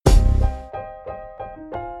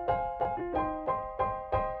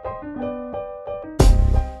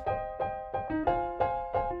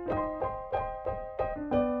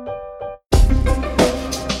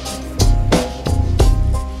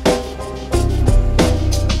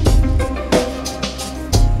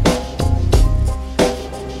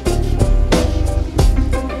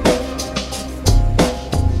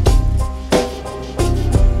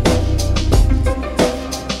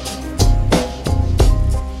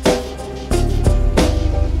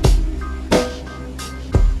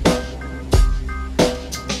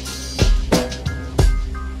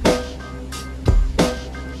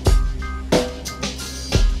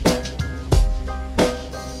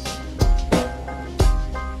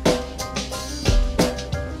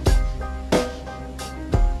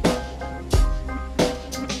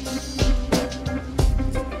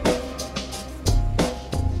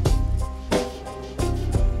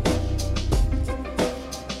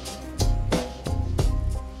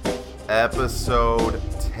Episode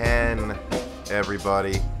 10,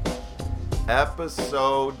 everybody.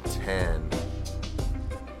 Episode 10.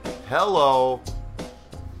 Hello.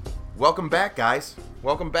 Welcome back, guys.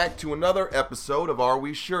 Welcome back to another episode of Are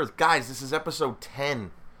We Sure? Guys, this is episode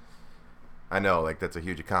 10. I know, like, that's a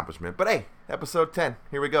huge accomplishment. But hey, episode 10.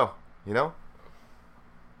 Here we go. You know?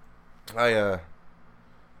 I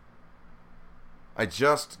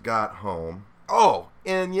just got home. Oh,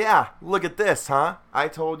 and yeah, look at this, huh? I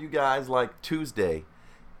told you guys like Tuesday,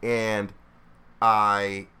 and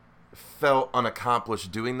I felt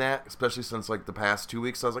unaccomplished doing that, especially since like the past 2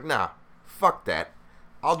 weeks. So I was like, nah, fuck that.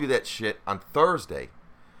 I'll do that shit on Thursday,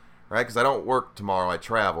 right? Because I don't work tomorrow. I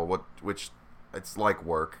travel, which it's like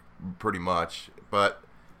work, pretty much. But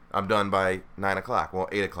I'm done by 9 o'clock. Well,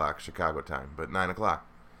 8 o'clock Chicago time, but 9 o'clock.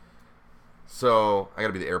 So I got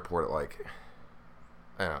to be at the airport at like,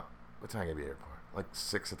 I don't know. What time I gotta be at the airport? Like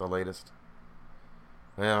 6 at the latest?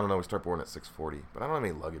 I don't know. We start boarding at 6:40. But I don't have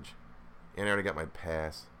any luggage. And I already got my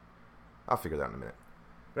pass. I'll figure that out in a minute.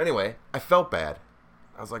 But anyway, I felt bad.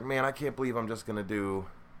 I was like, man, I can't believe I'm just gonna do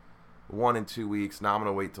 1 in 2 weeks. Now I'm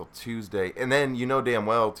gonna wait till Tuesday. And then you know damn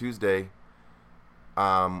well Tuesday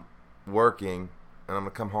I'm working. And I'm gonna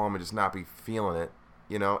come home and just not be feeling it.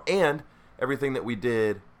 You know? And everything that we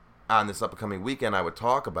did on this upcoming weekend I would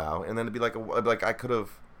talk about. And then it'd be like I could have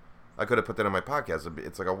put that on my podcast.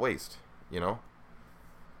 It's like a waste, you know?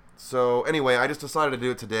 So, anyway, I just decided to do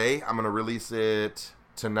it today. I'm going to release it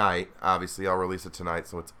tonight. Obviously, I'll release it tonight,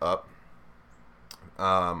 so it's up.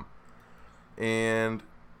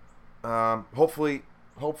 Hopefully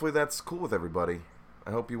that's cool with everybody.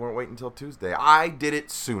 I hope you weren't waiting until Tuesday. I did it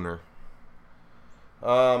sooner.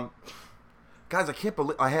 Guys, I can't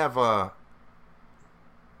believe I have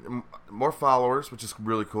more followers, which is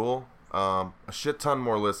really cool. A shit ton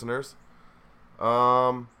more listeners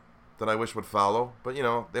that I wish would follow. But, you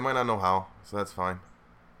know, they might not know how, so that's fine.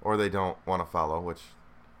 Or they don't want to follow, which,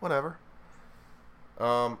 whatever.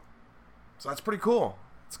 So that's pretty cool.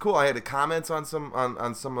 It's cool. I had the comments on some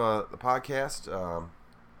the podcast.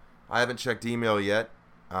 I haven't checked email yet.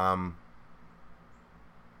 I'm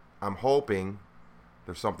hoping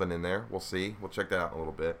there's something in there. We'll see. We'll check that out in a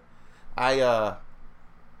little bit.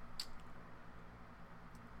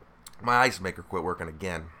 My ice maker quit working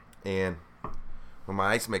again, and when my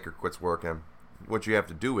ice maker quits working, what you have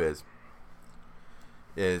to do is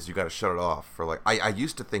you got to shut it off for like, I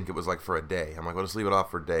used to think it was like for a day. I'm like, we'll just leave it off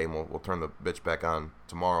for a day, and we'll turn the bitch back on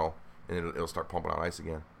tomorrow, and it'll start pumping out ice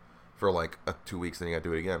again for like 2 weeks, then you got to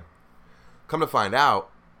do it again. Come to find out,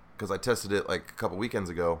 because I tested it like a couple weekends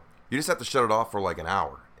ago, you just have to shut it off for like an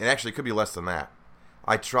hour. And actually, it could be less than that.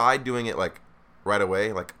 I tried doing it like right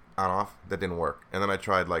away, like on off, that didn't work. And then I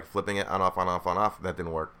tried like flipping it on off, that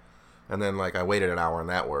didn't work. And then like I waited an hour and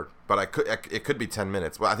that worked. But it could be 10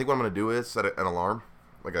 minutes. Well, I think what I'm gonna do is set an alarm,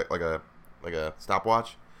 like a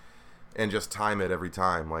stopwatch, and just time it every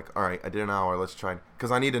time. Like, all right, I did an hour, let's try,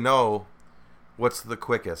 because I need to know what's the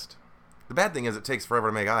quickest. The bad thing is it takes forever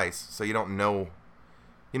to make ice, so you don't know.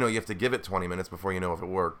 You know, you have to give it 20 minutes before you know if it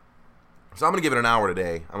worked. So I'm gonna give it an hour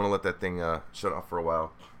today. I'm gonna let that thing shut off for a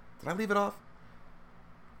while. Did I leave it off?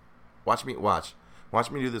 Watch me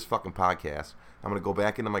do this fucking podcast. I'm going to go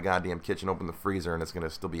back into my goddamn kitchen, open the freezer, and it's going to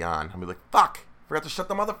still be on. I'm going to be like, fuck, forgot to shut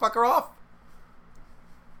the motherfucker off.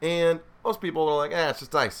 And most people are like, it's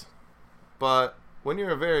just ice. But when you're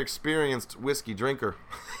a very experienced whiskey drinker,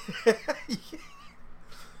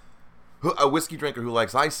 a whiskey drinker who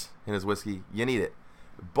likes ice in his whiskey, you need it.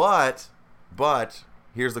 But,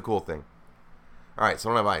 here's the cool thing. All right, so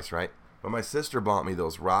I don't have ice, right? But my sister bought me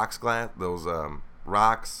those rocks,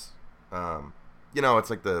 you know, it's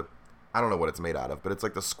like I don't know what it's made out of, but it's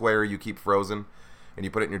like the square you keep frozen, and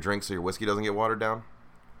you put it in your drink so your whiskey doesn't get watered down,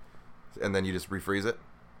 and then you just refreeze it.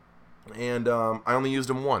 And I only used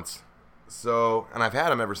them once, and I've had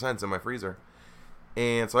them ever since in my freezer.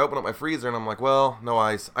 And so I open up my freezer, and I'm like, well, no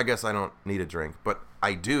ice. I guess I don't need a drink, but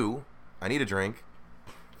I do. I need a drink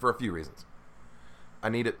for a few reasons. I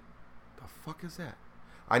need it. The fuck is that?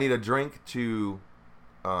 I need a drink to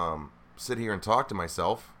sit here and talk to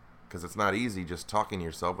myself, because it's not easy just talking to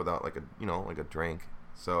yourself without like a drink.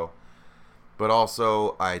 So, but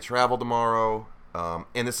also I travel tomorrow,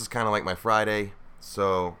 and this is kind of like my Friday.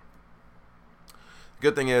 So, the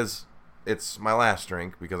good thing is it's my last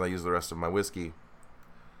drink because I use the rest of my whiskey.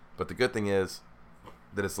 But the good thing is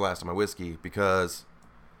that it's the last of my whiskey, because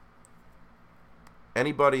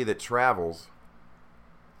anybody that travels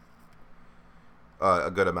a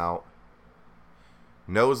good amount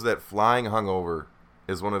knows that flying hungover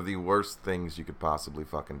is one of the worst things you could possibly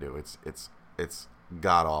fucking do. It's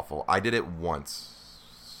god awful. I did it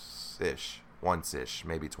once-ish,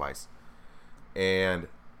 maybe twice. and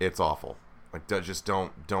it's awful. Like, just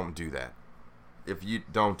don't do that. If you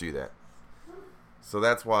don't do that. So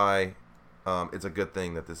that's why it's a good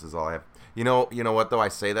thing that this is all I have. You know what, though? I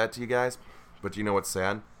say that to you guys, but you know what's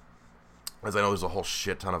sad? As I know there's a whole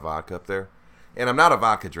shit ton of vodka up there. And I'm not a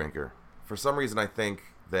vodka drinker. For some reason, I think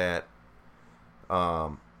that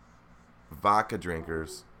vodka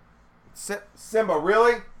drinkers... Simba,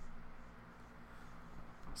 really?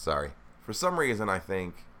 Sorry. For some reason, I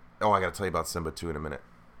think... Oh, I got to tell you about Simba, too, in a minute.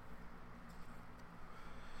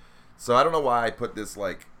 So I don't know why I put this,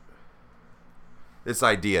 like... this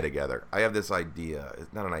idea together. I have this idea.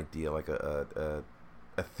 It's not an idea, like a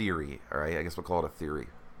theory. All right, I guess we'll call it a theory.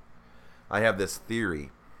 I have this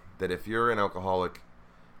theory that if you're an alcoholic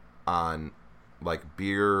on like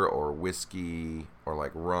beer or whiskey or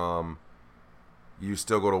like rum, you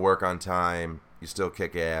still go to work on time, you still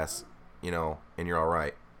kick ass, and you're all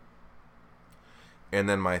right. And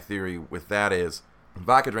then my theory with that is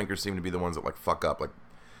vodka drinkers seem to be the ones that like fuck up. Like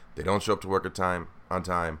they don't show up to work on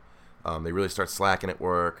time. They really start slacking at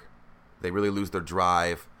work. They really lose their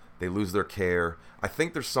drive. They lose their care. I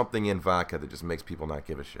think there's something in vodka that just makes people not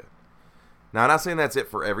give a shit. Now, I'm not saying that's it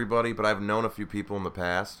for everybody, but I've known a few people in the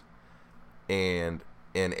past, and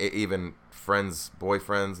even friends,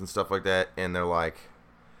 boyfriends, and stuff like that, and they're like,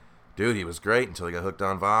 dude, he was great until he got hooked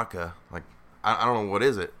on vodka. Like, I don't know what it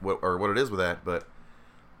is with that, but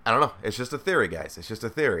I don't know. It's just a theory, guys. It's just a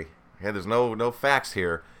theory. Okay, there's no facts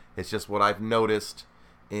here. It's just what I've noticed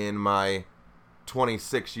in my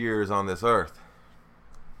 26 years on this earth.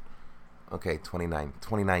 Okay, 29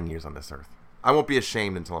 years on this earth. I won't be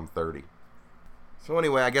ashamed until I'm 30. So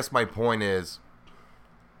anyway, I guess my point is,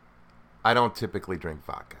 I don't typically drink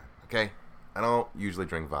vodka, okay? I don't usually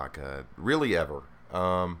drink vodka, really ever.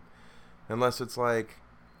 Unless it's like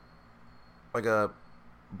a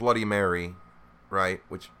Bloody Mary, right?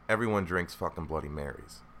 Which everyone drinks fucking Bloody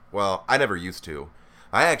Marys. Well, I never used to.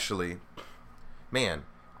 I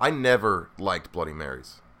never liked Bloody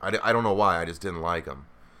Marys. I don't know why, I just didn't like them.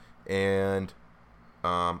 And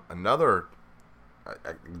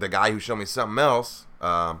the guy who showed me something else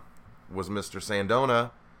was Mr.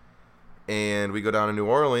 Sandona, and we go down to New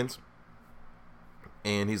Orleans,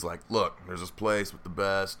 and he's like, look, there's this place with the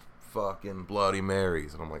best fucking Bloody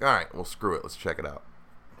Marys. And I'm like, all right, well, screw it, let's check it out.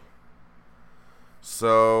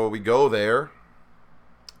 So we go there,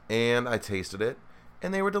 and I tasted it,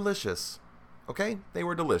 and they were delicious. Okay? They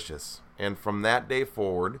were delicious. And from that day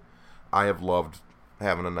forward, I have loved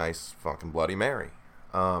having a nice fucking Bloody Mary.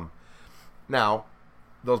 Now,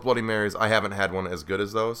 those Bloody Marys, I haven't had one as good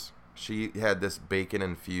as those. She had this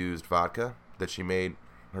bacon-infused vodka that she made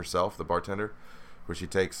herself, the bartender, where she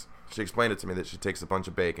explained it to me that she takes a bunch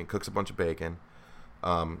of bacon, cooks a bunch of bacon,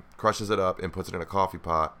 crushes it up, and puts it in a coffee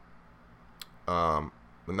pot. Not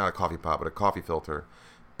a coffee pot, but a coffee filter.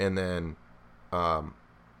 And then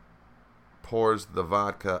pours the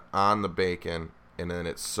vodka on the bacon, and then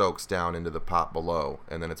it soaks down into the pot below,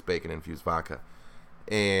 and then it's bacon-infused vodka.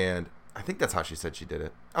 And I think that's how she said she did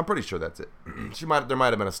it. I'm pretty sure that's it. There might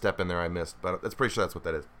have been a step in there I missed, but I'm pretty sure that's what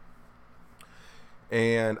that is.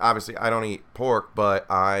 And obviously, I don't eat pork, but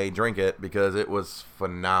I drink it because it was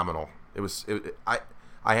phenomenal. I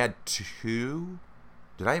had two.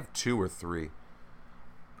 Did I have 2 or 3?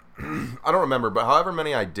 I don't remember, but however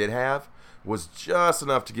many I did have was just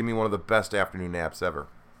enough to give me one of the best afternoon naps ever.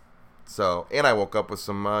 So, and I woke up with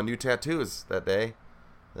some new tattoos that day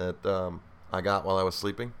that I got while I was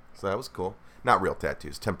sleeping. So that was cool. Not real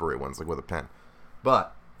tattoos, temporary ones, like with a pen.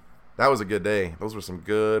 But that was a good day. Those were some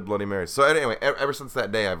good Bloody Marys. So anyway, ever since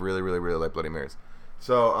that day, I've really, really, really liked Bloody Marys.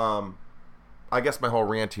 So I guess my whole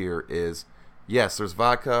rant here is, yes, there's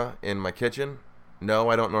vodka in my kitchen. No,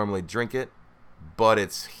 I don't normally drink it, but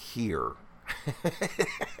it's here.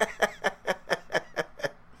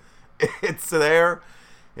 It's there.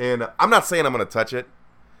 And I'm not saying I'm going to touch it,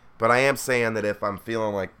 but I am saying that if I'm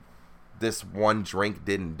feeling like this one drink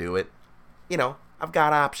didn't do it, I've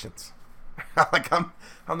got options. Like I'm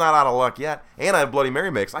not out of luck yet, and I have Bloody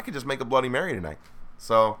Mary mix. I could just make a Bloody Mary tonight.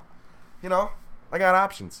 So, I got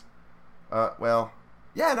options. I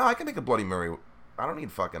can make a Bloody Mary. I don't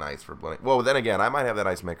need fucking ice for Bloody. Well, then again, I might have that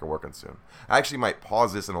ice maker working soon. I actually might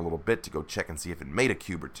pause this in a little bit to go check and see if it made a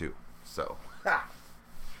cube or 2. So,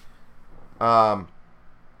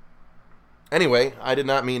 anyway, I did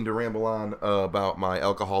not mean to ramble on about my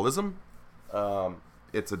alcoholism.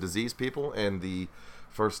 It's a disease, people, and the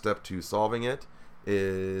first step to solving it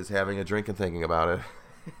is having a drink and thinking about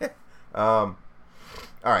it. All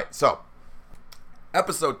right, so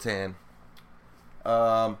episode 10.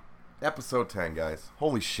 Episode 10, guys.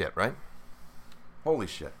 Holy shit, right? Holy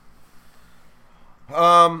shit.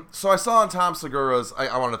 So I saw on Tom Segura's.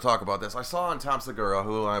 I wanted to talk about this. I saw on Tom Segura,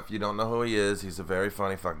 who, if you don't know who he is, he's a very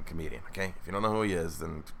funny fucking comedian. Okay, if you don't know who he is,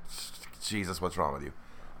 then Jesus, what's wrong with you?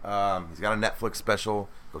 He's got a Netflix special.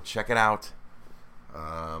 Go check it out.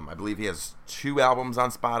 I believe he has 2 albums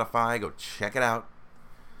on Spotify. Go check it out.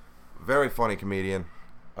 Very funny comedian.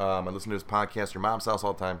 I listen to his podcast, Your Mom's House,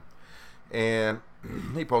 all the time. And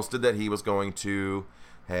he posted that he was going to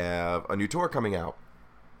have a new tour coming out.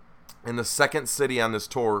 And the second city on this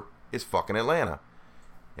tour is fucking Atlanta.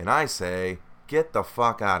 And I say, get the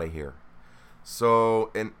fuck out of here. So,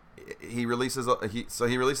 and he releases a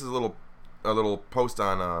little post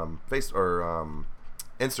on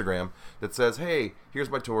Instagram that says, hey, here's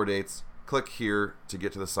my tour dates. Click here to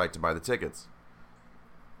get to the site to buy the tickets.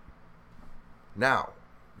 Now,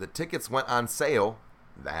 the tickets went on sale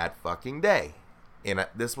that fucking day. And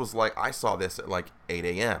this was like, I saw this at like 8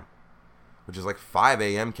 a.m., which is like 5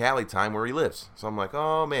 a.m. Cali time where he lives. So I'm like,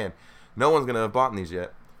 oh man, no one's going to have bought these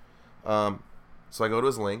yet. So I go to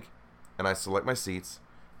his link and I select my seats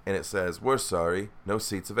and it says, we're sorry, no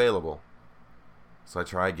seats available. So I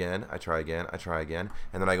try again,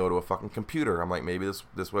 and then I go to a fucking computer. I'm like, maybe this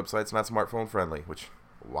website's not smartphone friendly, which,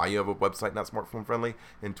 why you have a website not smartphone friendly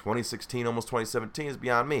in 2016, almost 2017 is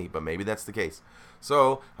beyond me, but maybe that's the case.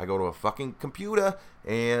 So I go to a fucking computer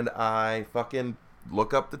and I fucking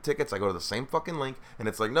look up the tickets. I go to the same fucking link and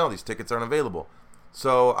it's like, no, these tickets aren't available.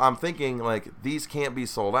 So I'm thinking like, these can't be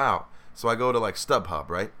sold out. So I go to like StubHub,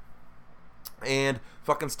 right? And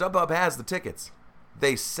fucking StubHub has the tickets.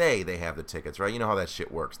 They say they have the tickets, right? You know how that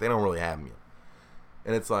shit works. They don't really have them yet.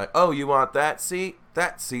 And it's like, oh, you want that seat?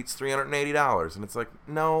 That seat's $380. And it's like,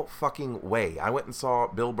 no fucking way. I went and saw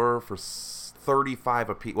Bill Burr for $35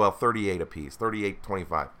 a piece. Well, $38 a piece.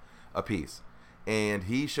 $38.25 a piece. And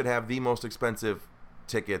he should have the most expensive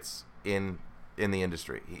tickets in the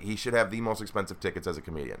industry. He should have the most expensive tickets as a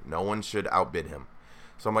comedian. No one should outbid him.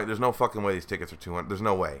 So I'm like, there's no fucking way these tickets are $200. There's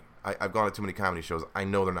no way. I've gone to too many comedy shows. I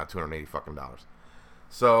know they're not $280 fucking dollars.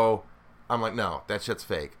 So I'm like, no, that shit's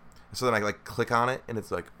fake. So then I like click on it and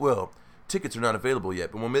it's like, well, tickets are not available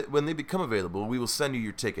yet, but when they become available, we will send you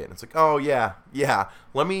your ticket. And it's like, oh yeah.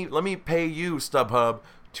 Let me pay you, StubHub,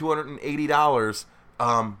 $280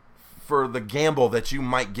 for the gamble that you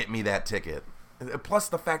might get me that ticket. Plus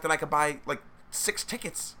the fact that I could buy like 6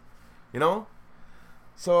 tickets, you know?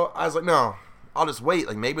 So I was like, no, I'll just wait.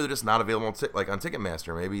 Like maybe they're just not available on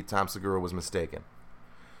Ticketmaster. Maybe Tom Segura was mistaken.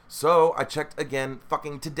 So I checked again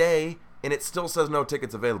fucking today, and it still says no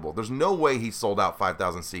tickets available. There's no way he sold out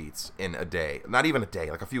 5,000 seats in a day. Not even a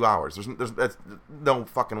day, like a few hours. There's no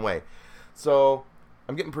fucking way. So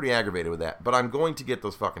I'm getting pretty aggravated with that. But I'm going to get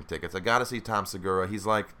those fucking tickets. I got to see Tom Segura. He's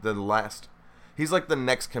like the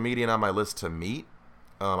next comedian on my list to meet.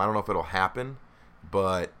 I don't know if it'll happen,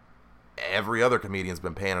 but every other comedian's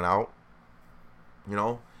been panning out. You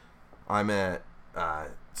know, I'm at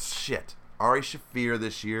Ari Shaffir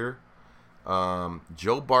this year,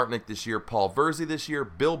 Joe Bartnick this year, Paul Verzi this year,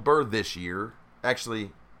 Bill Burr this year.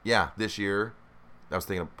 Actually, yeah, this year. I was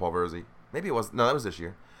thinking of Paul Verzi. Maybe it was. No, that was this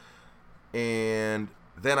year. And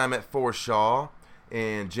then I'm at Forrest Shaw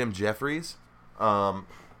and Jim Jeffries. I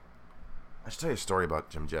should tell you a story about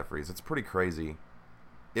Jim Jeffries. It's pretty crazy.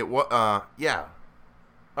 It was, yeah.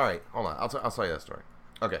 All right, hold on. I'll tell you that story.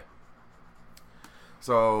 Okay.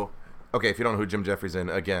 So, okay, if you don't know who Jim Jeffries is,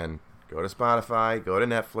 again, go to Spotify, go to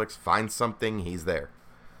Netflix, find something, he's there.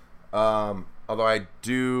 Although I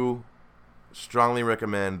do strongly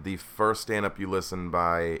recommend the first stand-up you listen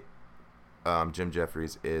by Jim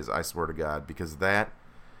Jeffries is I Swear to God, because that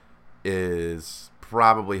is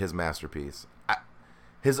probably his masterpiece.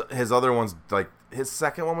 His other ones, like, his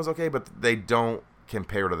second one was okay, but they don't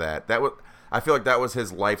compare to that. I feel like that was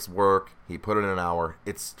his life's work. He put it in an hour.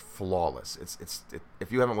 It's flawless.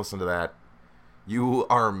 If you haven't listened to that, you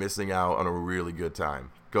are missing out on a really good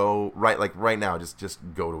time. Go right now. Just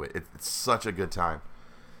go to it. It's such a good time.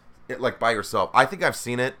 Like by yourself. I think I've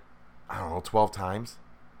seen it, I don't know, 12 times.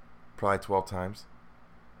 Probably 12 times.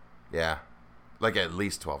 Yeah, like at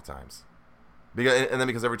least 12 times.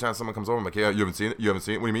 Because every time someone comes over, I'm like, yeah, you haven't seen it? You haven't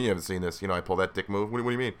seen it? What do you mean you haven't seen this? You know, I pull that dick move. What do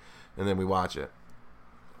you mean? And then we watch it.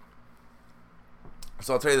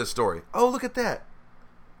 So I'll tell you this story. Oh, look at that.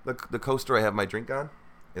 The coaster I have my drink on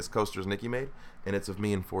is coasters Nikki made, and it's of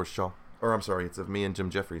me and Forrest Shaw. Or I'm sorry, it's of me and Jim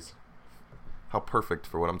Jeffries. How perfect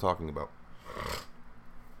for what I'm talking about.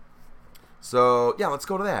 So, yeah, let's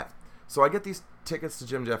go to that. So I get these tickets to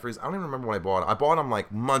Jim Jeffries. I don't even remember when I bought them. I bought them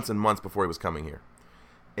like months and months before he was coming here.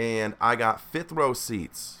 And I got 5th row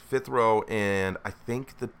seats. 5th row, and I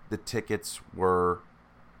think the tickets were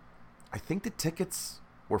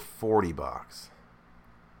 $40.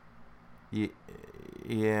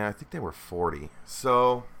 Yeah, I think they were 40.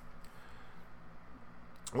 So,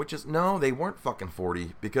 which is, no, they weren't fucking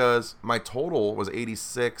 40 because my total was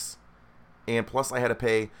 86, and plus I had to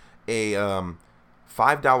pay a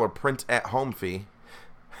 $5 print at home fee.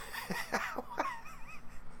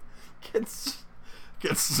 Can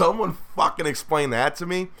someone fucking explain that to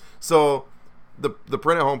me? So the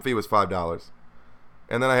print at home fee was $5,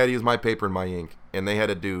 and then I had to use my paper and my ink, and they had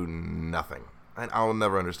to do nothing. And I'll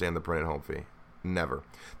never understand the print at home fee. Never.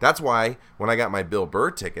 That's why when I got my Bill Burr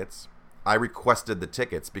tickets, I requested the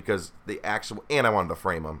tickets because the actual, and I wanted to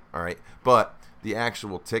frame them, all right? But the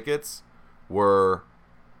actual tickets were,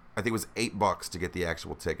 I think it was $8 to get the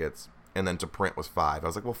actual tickets, and then to print was $5. I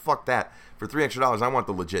was like, well, fuck that. For $3 extra, I want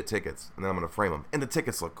the legit tickets, and then I'm going to frame them. And the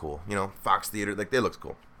tickets look cool. You know, Fox Theater, like, they look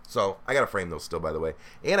cool. So I got to frame those still, by the way.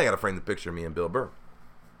 And I got to frame the picture of me and Bill Burr,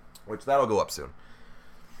 which that'll go up soon.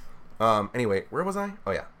 Anyway, where was I?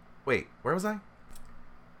 Oh, yeah. Wait, where was I?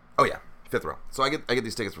 Oh, yeah, fifth row. So I get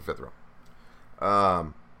these tickets for fifth row. I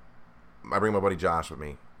bring my buddy Josh with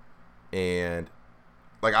me, and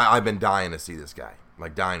like I've been dying to see this guy,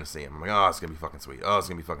 like dying to see him. I'm like, oh, it's gonna be fucking sweet. Oh, it's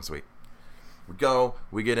gonna be fucking sweet.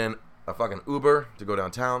 We get in a fucking Uber to go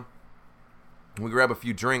downtown. We grab a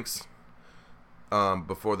few drinks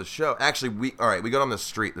before the show. Actually, we go down the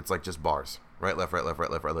street that's like just bars, right, left, right, left,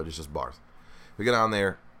 right, left, right, left. It's just bars. We get down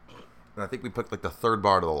there, and I think we picked like the third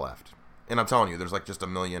bar to the left. And I'm telling you, there's like just a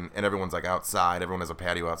million, and everyone's like outside. Everyone has a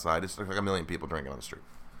patio outside. It's like a million people drinking on the street.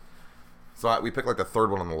 So we pick like the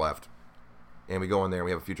third one on the left, and we go in there.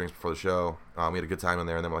 We have a few drinks before the show. We had a good time in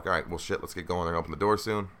there, and then we're like, all right, well, shit, let's get going. They're gonna open the door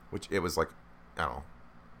soon. Which it was like, I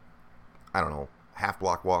don't know, half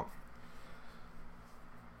block walk.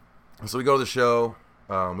 So we go to the show.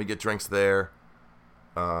 We get drinks there.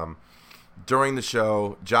 During the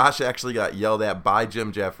show, Josh actually got yelled at by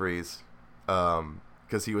Jim Jeffries.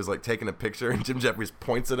 Because he was like taking a picture, and Jim Jeffries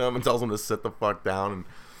points at him and tells him to sit the fuck down, and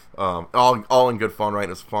all in good fun, right? It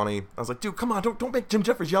was funny. I was like, dude, come on, don't make Jim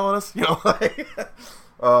Jeffries yell at us, you know.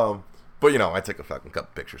 But you know, I took a fucking couple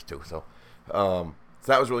pictures too, so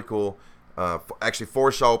that was really cool. Actually,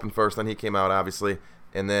 Forrest Shaw opened first, then he came out, obviously,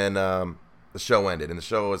 and then the show ended, and the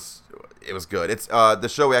show was good. It's the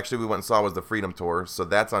show actually we went and saw was the Freedom Tour, so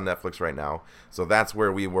that's on Netflix right now. So that's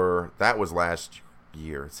where we were. That was last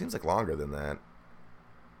year. It seems like longer than that.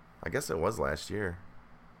 I guess it was last year.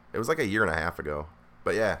 It was like a year and a half ago.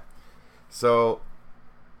 But yeah. So,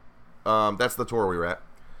 that's the tour we were at.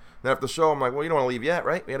 Then after the show, I'm like, well, you don't want to leave yet,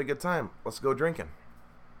 right? We had a good time. Let's go drinking.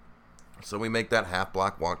 So we make that half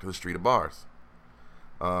block walk to the street of bars.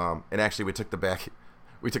 And actually we took the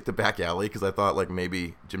back alley because I thought like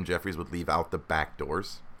maybe Jim Jeffries would leave out the back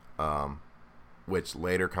doors. Which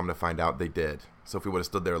later come to find out they did. So if we would have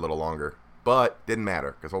stood there a little longer. But didn't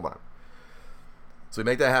matter because hold on. So we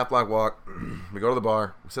make that half block walk. We go to the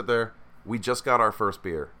bar. We sit there. We just got our first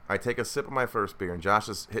beer. I take a sip of my first beer, and Josh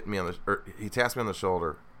is hitting me he taps me on the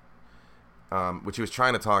shoulder, which he was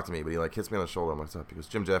trying to talk to me, but he like hits me on the shoulder. I'm like, what's up? He goes,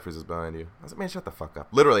 Jim Jeffries is behind you. I was like, man, shut the fuck up.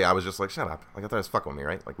 Literally, I was just like, shut up. Like I thought he was fucking with me,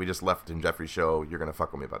 right? Like we just left Jim Jeffries' show. You're gonna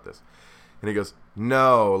fuck with me about this. And he goes,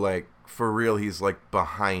 no, like for real. He's like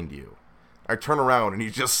behind you. I turn around and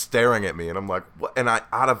he's just staring at me, and I'm like, what? And I,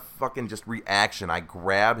 out of fucking just reaction, I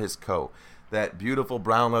grab his coat. That beautiful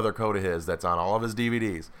brown leather coat of his that's on all of his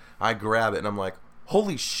DVDs. I grab it and I'm like,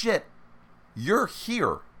 holy shit, you're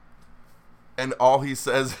here. And all he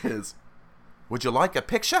says is, would you like a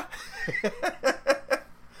picture?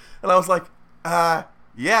 And I was like,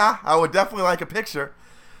 yeah, I would definitely like a picture.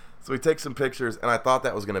 So we take some pictures, and I thought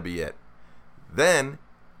that was going to be it. Then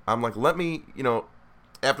I'm like, let me,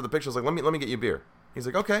 after the picture, I was like, let me get you a beer. He's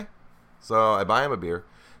like, okay. So I buy him a beer,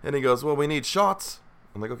 and he goes, well, we need shots.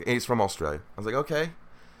 I'm like, okay. And he's from Australia. I was like, okay.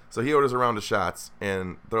 So he orders a round of shots,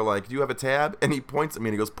 and they're like, do you have a tab? And he points at me,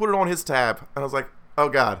 and he goes, put it on his tab. And I was like, oh,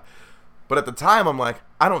 God. But at the time, I'm like,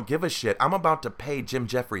 I don't give a shit. I'm about to pay Jim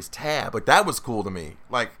Jeffries' tab. Like, that was cool to me.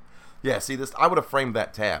 Like, yeah, see, this, I would have framed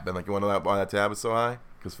that tab. And, like, you want to know why that tab is so high?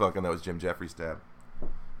 Because fucking that was Jim Jeffries' tab.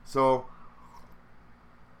 So,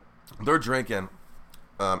 they're drinking,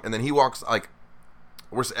 and then he walks, like,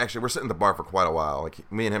 we're sitting at the bar for quite a while.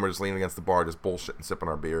 Like, me and him are just leaning against the bar, just bullshitting, sipping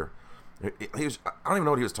our beer. He was, I don't even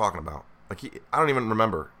know what he was talking about. Like, I don't even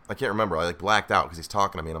remember. I can't remember. I, like, blacked out because he's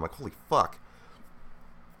talking to me, and I'm like, holy fuck.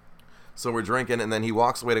 So we're drinking, and then he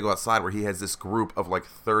walks away to go outside where he has this group of, like,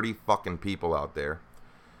 30 fucking people out there.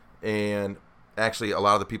 And actually, a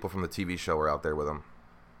lot of the people from the TV show are out there with him.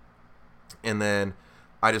 And then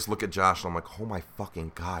I just look at Josh, and I'm like, oh my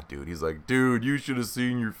fucking God, dude. He's like, dude, you should have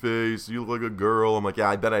seen your face. You look like a girl. I'm like,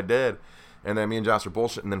 yeah, I bet I did. And then me and Josh are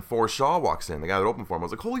bullshitting, and then Forrest Shaw walks in, the guy that opened for him. I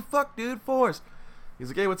was like, holy fuck, dude, Forrest. He's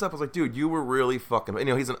like, hey, what's up? I was like, dude, you were really fucking... And,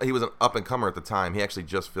 he was an up-and-comer at the time. He actually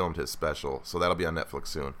just filmed his special, so that'll be on Netflix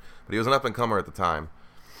soon. But he was an up-and-comer at the time.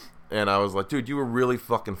 And I was like, dude, you were really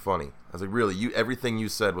fucking funny. I was like, really, everything you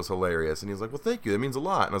said was hilarious. And he was like, well, thank you. That means a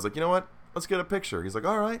lot. And I was like, you know what? Let's get a picture. He's like,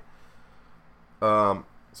 all right.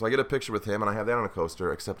 So I get a picture with him, and I have that on a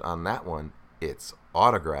coaster, except on that one, it's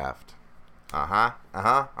autographed.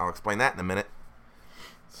 I'll explain that in a minute.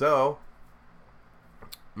 So,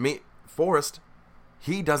 Forrest,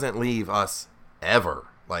 he doesn't leave us ever.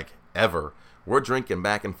 Like, ever. We're drinking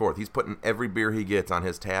back and forth. He's putting every beer he gets on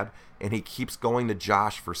his tab, and he keeps going to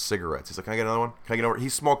Josh for cigarettes. He's like, can I get another one? Can I get over? He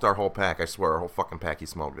smoked our whole pack. I swear, our whole fucking pack, he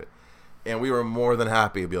smoked it. And we were more than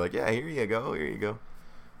happy to be like, yeah, here you go, here you go.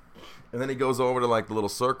 And then he goes over to, like, the little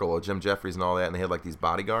circle of Jim Jeffries and all that, and they had, like, these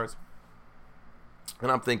bodyguards.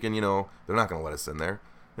 And I'm thinking, they're not going to let us in there.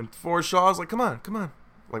 And Forrest Shaw's like, come on.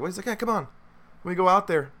 Like, he's like, yeah, come on. We go out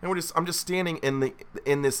there, and I'm just standing in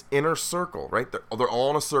this inner circle, right? They're all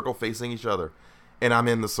in a circle facing each other, and I'm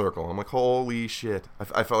in the circle. I'm like, holy shit!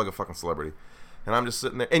 I felt like a fucking celebrity, and I'm just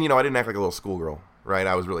sitting there, and I didn't act like a little schoolgirl, right?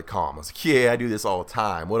 I was really calm. I was like, yeah, I do this all the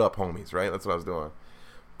time. What up, homies? Right? That's what I was doing,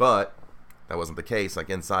 but that wasn't the case. Like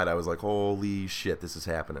inside, I was like, holy shit, this is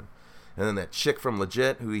happening. And then that chick from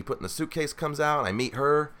Legit, who he put in the suitcase, comes out, and I meet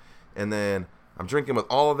her, and then I'm drinking with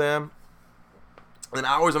all of them, and then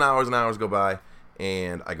hours and hours and hours go by.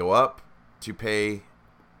 And I go up to pay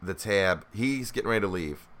the tab. He's getting ready to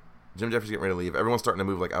leave. Jim Jeffries getting ready to leave. Everyone's starting to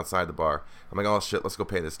move like outside the bar. I'm like, oh shit, let's go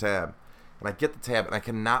pay this tab. And I get the tab, and I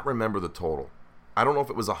cannot remember the total. I don't know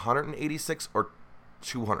if it was 186 or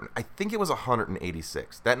 200. I think it was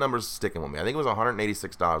 186. That number's sticking with me. I think it was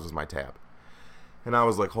 $186 was my tab. And I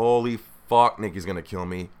was like, holy fuck, Nikki's gonna kill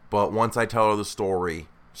me. But once I tell her the story,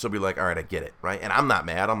 she'll be like, all right, I get it, right? And I'm not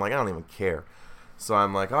mad. I'm like, I don't even care. So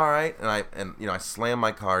I'm like, all right, and I slam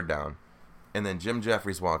my card down, and then Jim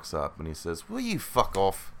Jeffries walks up and he says, "Will you fuck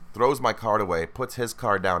off?" Throws my card away, puts his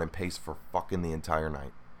card down, and pays for fucking the entire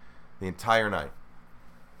night.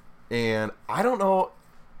 And I don't know,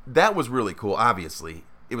 that was really cool. Obviously,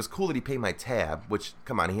 it was cool that he paid my tab, which,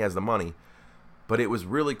 come on, he has the money. But it was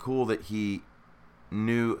really cool that he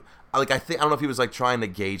knew. Like I don't know if he was like trying to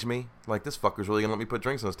gauge me, like this fucker's really gonna let me put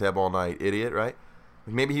drinks on his tab all night, idiot, right?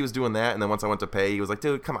 Maybe he was doing that, and then once I went to pay, he was like,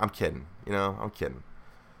 dude, come on, I'm kidding. I'm kidding.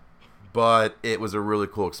 But it was a really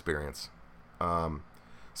cool experience.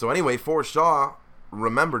 So anyway, Forrest Shaw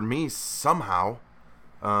remembered me somehow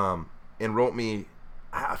and wrote me,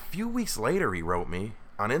 a few weeks later he wrote me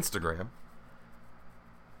on Instagram.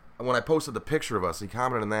 And when I posted the picture of us, he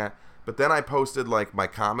commented on that. But then I posted, like, my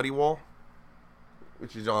comedy wall,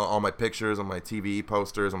 which is all my pictures on my TV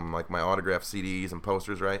posters and, like, my autographed CDs and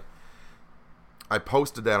posters, right? I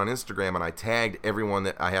posted that on Instagram, and I tagged everyone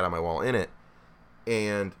that I had on my wall in it.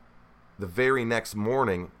 And the very next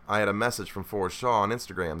morning, I had a message from Forrest Shaw on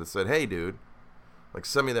Instagram that said, hey, dude, like,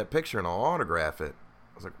 send me that picture and I'll autograph it.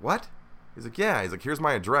 I was like, what? He's like, yeah. He's like, here's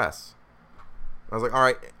my address. I was like, all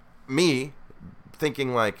right. Me,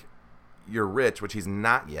 thinking, like, you're rich, which he's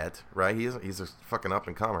not yet, right? He's a fucking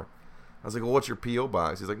up-and-comer. I was like, well, what's your P.O.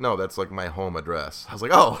 box? He's like, no, that's, like, my home address. I was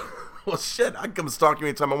like, oh. Well, shit, I can come stalk you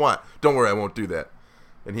anytime I want. Don't worry, I won't do that.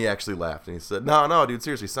 And he actually laughed, and he said, no, dude,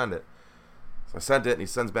 seriously, send it. So I sent it, and he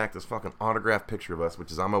sends back this fucking autographed picture of us,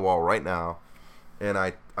 which is on my wall right now. And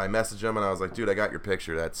I messaged him, and I was like, dude, I got your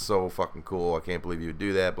picture. That's so fucking cool. I can't believe you would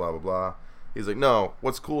do that, blah, blah, blah. He's like, no,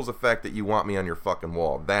 what's cool is the fact that you want me on your fucking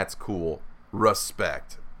wall. That's cool.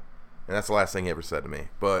 Respect. And that's the last thing he ever said to me.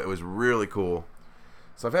 But it was really cool.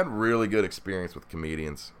 So I've had really good experience with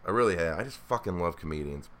comedians. I really have. I just fucking love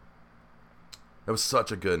comedians. It was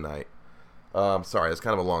such a good night. Sorry, it's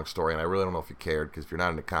kind of a long story, and I really don't know if you cared, because if you're not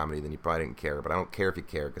into comedy, then you probably didn't care. But I don't care if you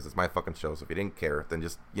care, because it's my fucking show, so if you didn't care, then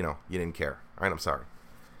just, you didn't care. All right, I'm sorry.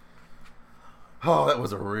 Oh, that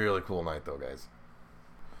was a really cool night, though, guys.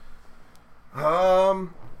 All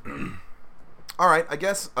right, I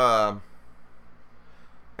guess now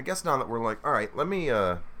that we're like, all right, let me,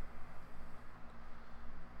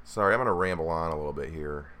 sorry, I'm going to ramble on a little bit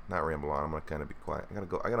here. Not ramble on, I'm going to kind of be quiet.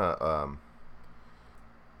 I gotta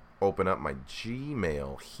open up my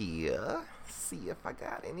Gmail here. See if I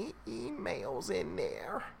got any emails in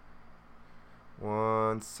there.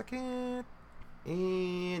 1 second.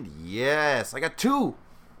 And yes, I got two.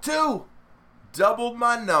 Doubled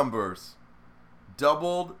my numbers.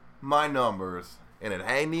 And it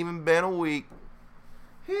hadn't even been a week.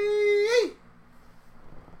 Hey.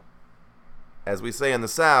 As we say in the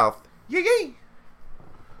South, yee.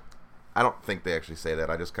 I don't think they actually say that.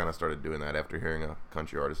 I just kind of started doing that after hearing a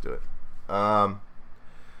country artist do it. All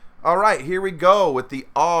right, here we go with the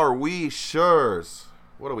Are We Sures.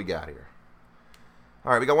 What do we got here?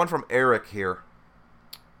 All right, we got one from Eric here.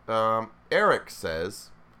 Eric says,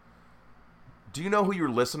 do you know who your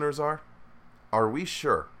listeners are? Are we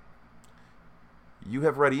sure? You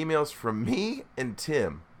have read emails from me and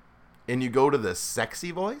Tim, and you go to the sexy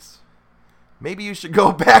voice? Maybe you should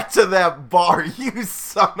go back to that bar, you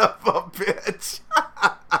son of a bitch.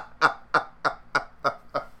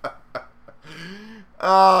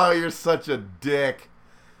 Oh, you're such a dick.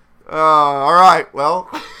 All right, well.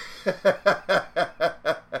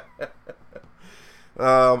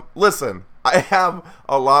 Listen, I have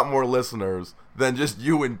a lot more listeners than just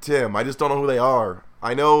you and Tim. I just don't know who they are.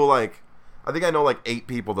 I think I know like 8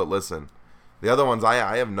 people that listen. The other ones,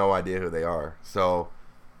 I have no idea who they are. So,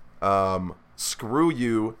 screw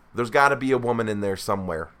you. There's got to be a woman in there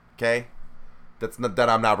somewhere, okay? That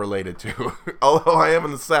I'm not related to. Although I am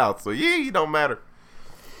in the South, so it don't matter.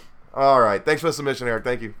 All right, thanks for the submission, Eric.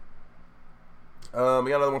 Thank you. We got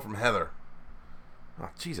another one from Heather. Oh,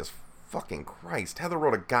 Jesus fucking Christ. Heather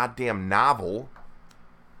wrote a goddamn novel.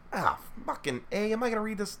 Ah, fucking A. Am I going to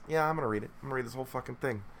read this? Yeah, I'm going to read it. I'm going to read this whole fucking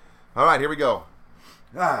thing. All right, here we go.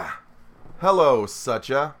 Hello,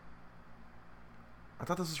 Sucha. I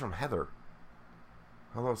thought this was from Heather.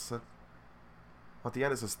 Hello, Sucha. At the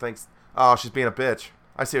end it says thanks. Oh, she's being a bitch.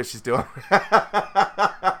 I see what she's doing.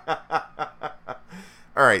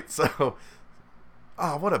 All right, so...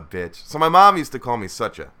 Oh, what a bitch. So my mom used to call me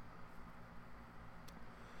Sucha.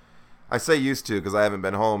 I say used to because I haven't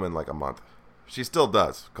been home in like a month. She still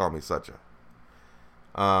does call me Sucha.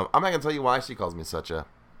 I'm not going to tell you why she calls me Sucha.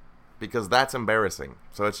 Because that's embarrassing.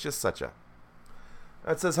 So it's just Sucha.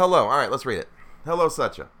 It says hello. All right, let's read it. Hello,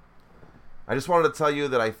 Sucha. I just wanted to tell you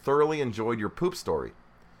that I thoroughly enjoyed your poop story.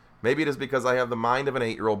 Maybe it is because I have the mind of an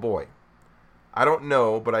 8-year-old boy. I don't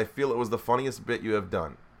know, but I feel it was the funniest bit you have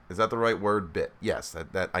done. Is that the right word? Bit. Yes,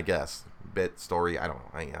 that I guess. Bit, story, I don't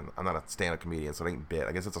know. I'm not a stand-up comedian, so it ain't bit.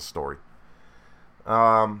 I guess it's a story.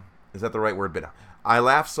 Is that the right word? Bit. I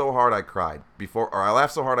laughed so hard I cried before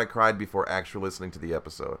actually listening to the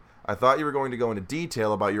episode. I thought you were going to go into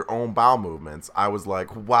detail about your own bowel movements. I was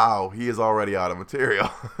like, wow, he is already out of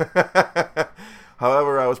material.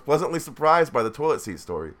 However, I was pleasantly surprised by the toilet seat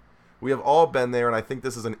story. We have all been there, and I think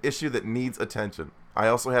this is an issue that needs attention. I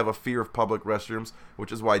also have a fear of public restrooms,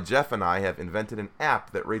 which is why Jeff and I have invented an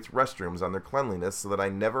app that rates restrooms on their cleanliness so that I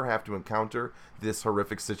never have to encounter this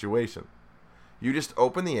horrific situation. You just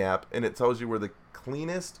open the app, and it tells you where the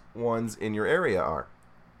cleanest ones in your area are.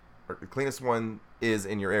 Or the cleanest one is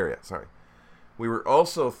in your area, sorry. We were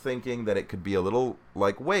also thinking that it could be a little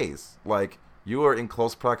like Waze, like you are in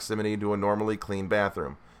close proximity to a normally clean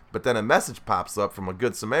bathroom. But then a message pops up from a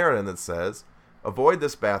Good Samaritan that says, avoid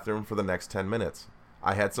this bathroom for the next 10 minutes.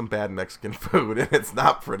 I had some bad Mexican food and it's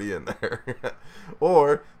not pretty in there.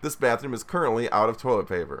 Or, this bathroom is currently out of toilet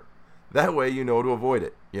paper. That way you know to avoid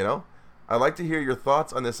it, you know? I'd like to hear your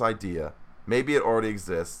thoughts on this idea. Maybe it already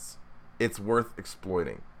exists. It's worth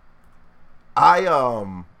exploiting.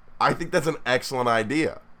 I think that's an excellent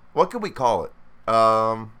idea. What could we call it?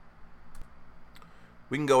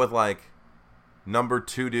 We can go with like number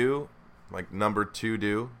 2 do, like number 2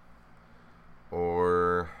 do,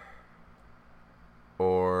 or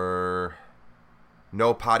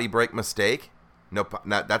no potty break mistake.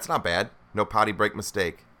 That's not bad. No potty break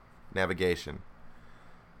mistake. Navigation.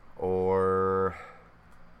 Or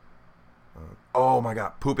oh my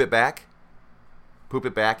god, poop it back. Poop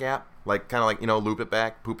it back app, like kind of like, you know, loop it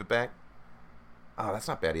back, poop it back. Oh, that's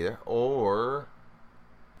not bad either. Or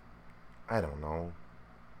I don't know.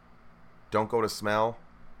 Don't go to smell.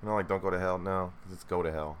 You know, like don't go to hell. No, because it's go to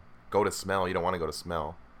hell. Go to smell. You don't want to go to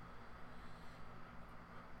smell.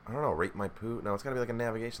 I don't know. Rate my poo. No, it's gotta be like a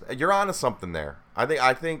navigation. You're onto something there. I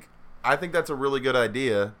think that's a really good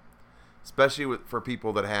idea, especially for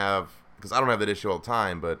people that have. Because I don't have that issue all the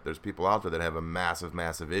time, but there's people out there that have a massive,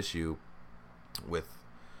 massive issue with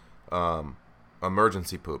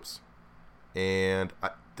emergency poops. And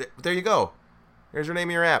there you go. Here's your name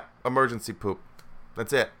of your app. Emergency poop.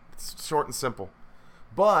 That's it. It's short and simple.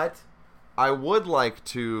 But I would like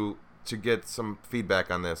to get some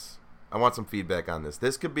feedback on this. I want some feedback on this.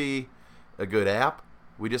 This could be a good app.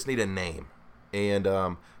 We just need a name. And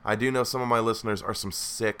I do know some of my listeners are some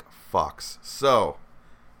sick fucks. So,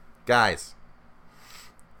 guys,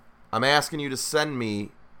 I'm asking you to send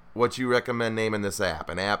me what you recommend naming this app.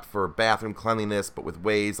 An app for bathroom cleanliness, but with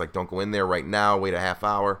Waze. Like, don't go in there right now. Wait a half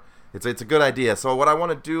hour. It's a good idea. So what I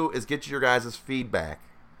want to do is get your guys' feedback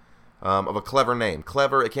of a clever name.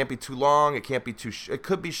 Clever. It can't be too long. It can't be too. It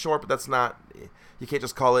could be short, but that's not. You can't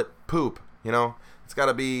just call it poop. You know, it's got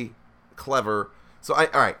to be clever. So all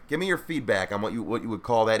right. Give me your feedback on what you would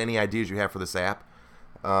call that. Any ideas you have for this app?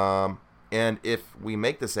 And if we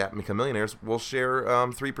make this app and become millionaires, we'll share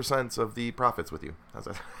 3% of the profits with you. How's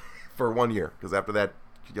that? For 1 year. Because after that,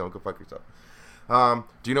 go fuck yourself.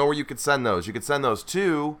 Do you know where you could send those? You could send those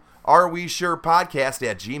to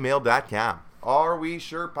areweshurepodcast@gmail.com.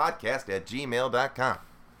 areweshurepodcast@gmail.com.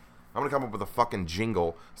 I'm going to come up with a fucking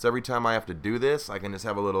jingle. So every time I have to do this, I can just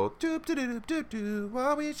have a little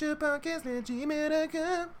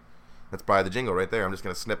areweshurepodcast@gmail.com. That's probably the jingle right there. I'm just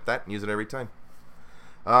going to snip that and use it every time.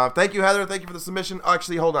 Thank you, Heather. Thank you for the submission.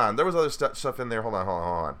 Actually, hold on. There was other stuff in there. Hold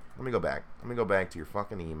on. Let me go back. Let me go back to your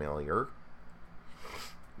fucking email here.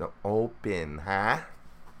 No, open, huh?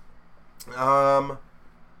 Out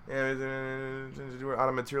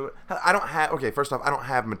of material. I don't have. Okay, first off, I don't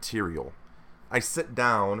have material. I sit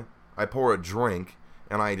down, I pour a drink,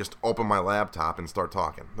 and I just open my laptop and start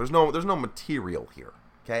talking. There's no material here.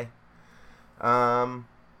 Okay. And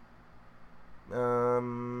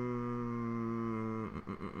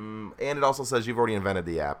it also says you've already invented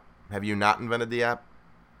the app. Have you not invented the app?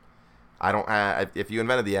 I don't. If you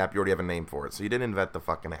invented the app, you already have a name for it. So you didn't invent the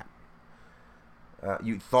fucking app.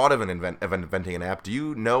 You thought of inventing an app. Do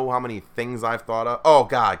you know how many things I've thought of? Oh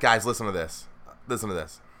God, guys, listen to this. Listen to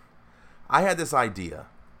this. I had this idea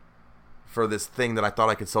for this thing that I thought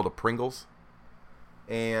I could sell to Pringles,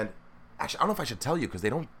 and actually, I don't know if I should tell you because they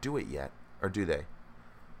don't do it yet, or do they?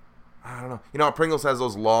 I don't know. You know, Pringles has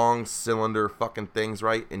those long cylinder fucking things,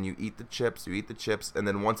 right? And you eat the chips, and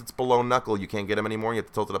then once it's below knuckle, you can't get them anymore. You have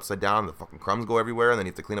to tilt it upside down, and the fucking crumbs go everywhere, and then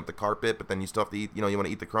you have to clean up the carpet, but then you still have to eat, you want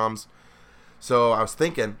to eat the crumbs. So I was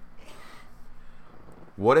thinking,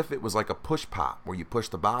 what if it was like a push pop, where you push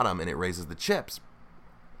the bottom and it raises the chips?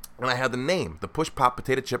 And I had the name, the Push Pop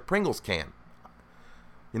Potato Chip Pringles Can.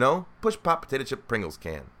 Push Pop Potato Chip Pringles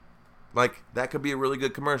Can. Like, that could be a really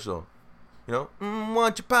good commercial.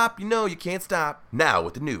 Want your pop, you can't stop. Now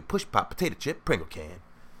with the new Push Pop Potato Chip Pringle Can.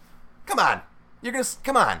 Come on.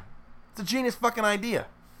 Come on. It's a genius fucking idea.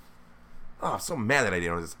 Oh, I'm so mad that I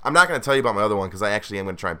didn't know this. I'm not going to tell you about my other one because I actually am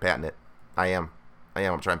going to try and patent it. I am.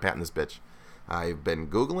 I'm trying to patent this bitch. I've been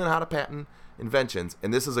Googling how to patent inventions,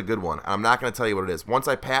 and this is a good one. I'm not going to tell you what it is. Once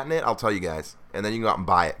I patent it, I'll tell you guys, and then you can go out and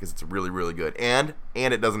buy it because it's really, really good. And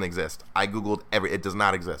it doesn't exist. I Googled it does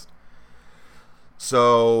not exist.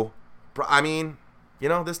 So, I mean,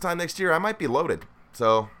 this time next year I might be loaded.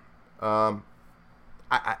 So, I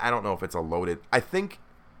don't know if it's a loaded. I think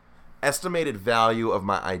estimated value of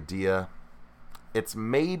my idea, it's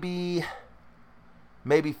maybe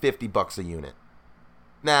 $50 a unit.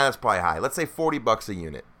 Nah, that's probably high. Let's say $40 a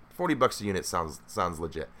unit. $40 a unit sounds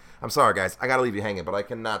legit. I'm sorry, guys. I gotta leave you hanging, but I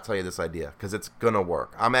cannot tell you this idea because it's gonna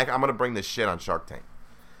work. I'm gonna bring this shit on Shark Tank.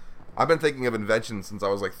 I've been thinking of inventions since I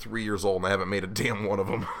was like 3 years old, and I haven't made a damn one of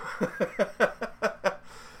them.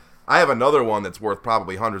 I have another one that's worth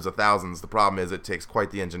probably hundreds of thousands. The problem is it takes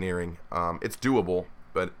quite the engineering. It's doable,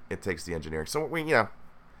 but it takes the engineering. So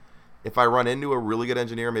if I run into a really good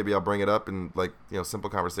engineer, maybe I'll bring it up in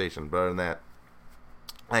simple conversation. But other than that,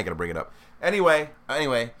 I ain't gonna bring it up. Anyway,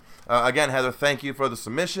 again, Heather, thank you for the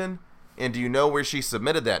submission. And do you know where she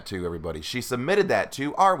submitted that to, everybody? She submitted that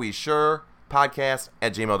to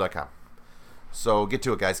areweshurepodcast@gmail.com. So get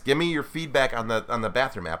to it, guys. Give me your feedback on the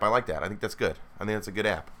bathroom app. I like that. I think that's good. I think that's a good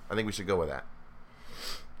app. I think we should go with that.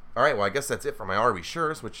 All right, well, I guess that's it for my Are We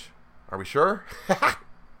Shures, which, are we sure?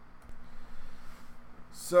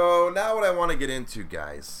 So now what I want to get into,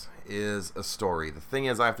 guys, is a story. The thing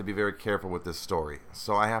is, I have to be very careful with this story.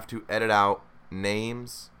 So I have to edit out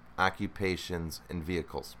names, occupations, and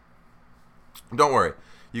vehicles. Don't worry.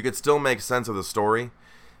 You could still make sense of the story.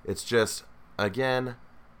 It's just, again,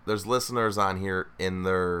 there's listeners on here in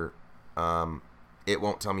their, it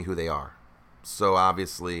won't tell me who they are. So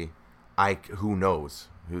obviously, who knows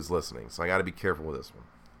who's listening. So I got to be careful with this one.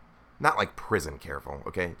 Not like prison careful,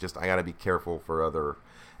 okay? Just I got to be careful for other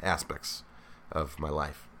aspects of my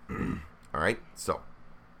life. All right? So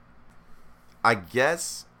I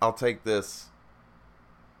guess I'll take this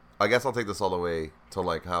all the way to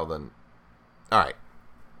like how then. All right.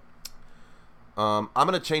 I'm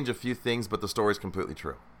going to change a few things, but the story's completely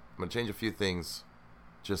true. I'm going to change a few things.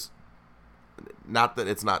 Just not that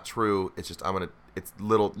it's not true. It's just it's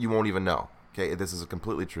little, you won't even know. Okay? This is a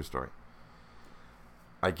completely true story.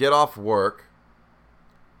 I get off work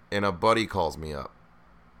and a buddy calls me up.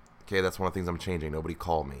 Okay, that's one of the things I'm changing. Nobody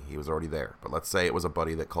called me. He was already there. But let's say it was a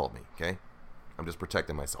buddy that called me, okay? I'm just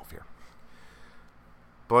protecting myself here.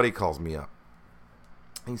 Buddy calls me up.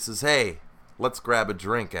 He says, hey, let's grab a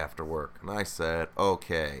drink after work. And I said,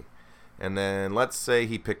 okay. And then let's say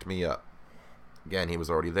he picked me up. Again, he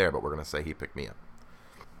was already there, but we're going to say he picked me up.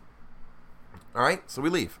 All right, so we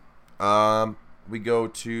leave. We go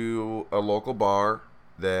to a local bar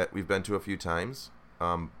that we've been to a few times.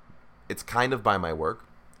 It's kind of by my work.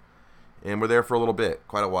 And we're there for a little bit,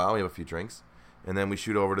 quite a while. We have a few drinks. And then we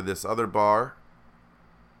shoot over to this other bar.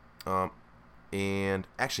 And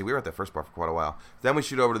actually, we were at that first bar for quite a while. Then we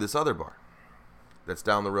shoot over to this other bar that's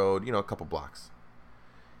down the road, a couple blocks.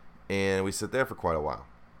 And we sit there for quite a while.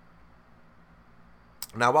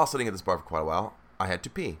 Now, while sitting at this bar for quite a while, I had to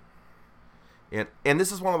pee. And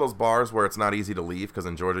this is one of those bars where it's not easy to leave, because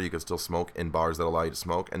in Georgia you can still smoke in bars that allow you to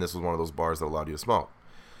smoke, and this was one of those bars that allowed you to smoke.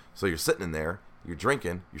 So you're sitting in there, you're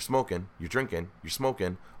drinking, you're smoking, you're drinking, you're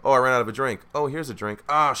smoking. Oh, I ran out of a drink. Oh, here's a drink.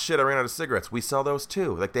 Oh, shit, I ran out of cigarettes. We sell those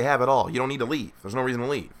too. Like, they have it all. You don't need to leave. There's no reason to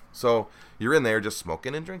leave. So you're in there just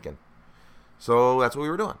smoking and drinking. So that's what we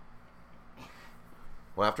were doing.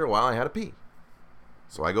 Well, after a while, I had to pee.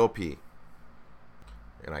 So I go pee.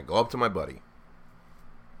 And I go up to my buddy.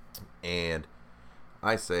 And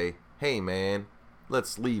I say, hey, man,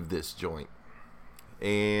 let's leave this joint.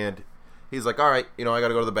 And he's like, all right, I got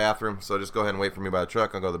to go to the bathroom, so just go ahead and wait for me by the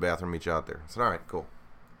truck. I'll go to the bathroom and meet you out there. I said, all right, cool.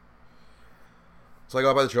 So I go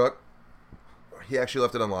out by the truck. He actually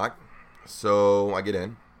left it unlocked. So I get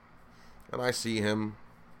in. And I see him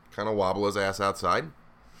kind of wobble his ass outside.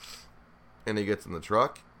 And he gets in the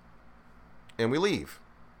truck. And we leave.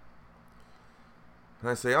 And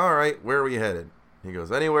I say, all right, where are we headed? He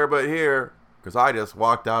goes, anywhere but here. Because I just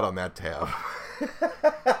walked out on that tab.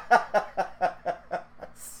 I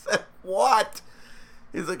said, what?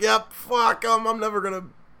 He's like, yep, fuck him. I'm never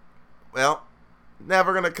going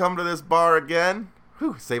to come to this bar again.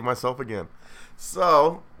 Whew, save myself again.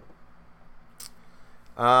 So,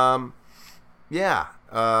 yeah.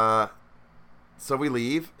 So we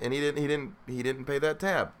leave, and he didn't pay that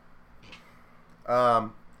tab.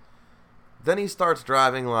 Then he starts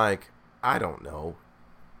driving like, I don't know,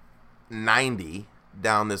 90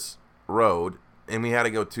 down this road, and we had to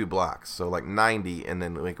go 2 blocks, so like 90, and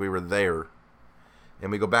then like we were there,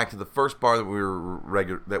 and we go back to the first bar that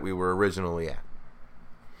we were originally at.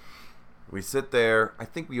 We sit there. I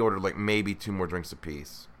think we ordered like maybe 2 more drinks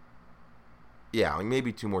apiece. Yeah, like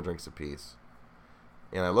maybe 2 more drinks apiece.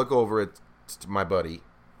 And I look over at my buddy,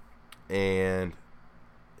 and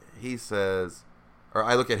he says, or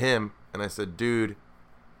I look at him, and I said, dude,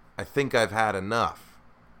 I think I've had enough.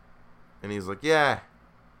 And he's like, yeah,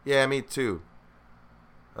 me too.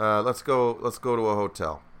 Let's go to a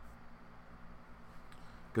hotel.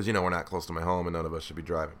 Because, we're not close to my home and none of us should be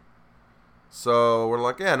driving. So we're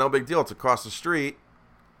like, yeah, no big deal. It's across the street.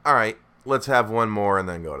 All right, let's have one more and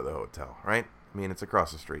then go to the hotel, right? I mean, it's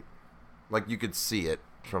across the street. Like, you could see it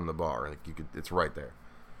from the bar. Like, it's right there.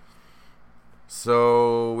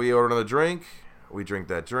 So we order another drink. We drink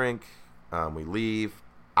that drink. We leave.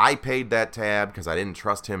 I paid that tab because I didn't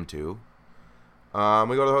trust him to. We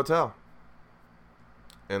go to the hotel.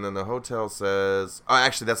 And then the hotel says... Oh,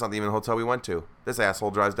 actually, that's not even the hotel we went to. This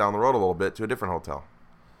asshole drives down the road a little bit to a different hotel.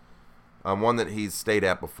 One that he's stayed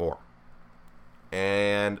at before.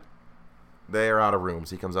 And they are out of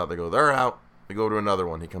rooms. He comes out. They go, they're out. We go to another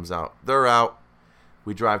one. He comes out. They're out.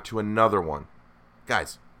 We drive to another one.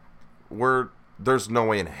 Guys, there's no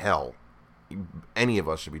way in hell any of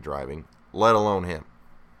us should be driving, let alone him.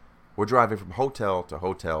 We're driving from hotel to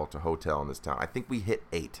hotel to hotel in this town. I think we hit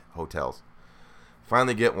 8 hotels.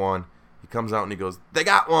 Finally get one. He comes out and he goes, they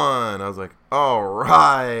got one. I was like, all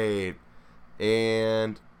right.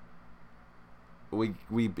 And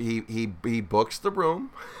he books the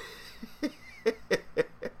room.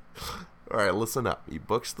 All right, listen up. He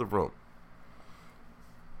books the room.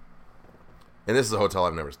 And this is a hotel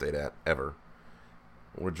I've never stayed at, ever.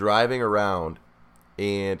 We're driving around,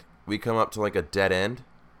 and we come up to like a dead end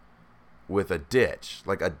with a ditch,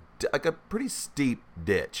 like a pretty steep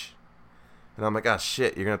ditch. And I'm like, oh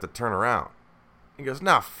shit, you're gonna have to turn around. He goes,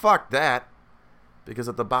 nah, fuck that, because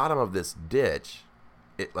at the bottom of this ditch,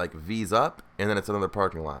 it like V's up, and then it's another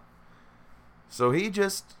parking lot. So he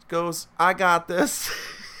just goes, I got this.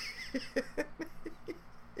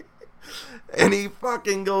 And he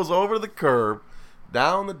fucking goes over the curb,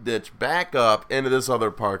 down the ditch, back up into this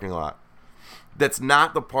other parking lot. That's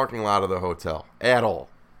not the parking lot of the hotel at all.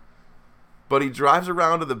 But he drives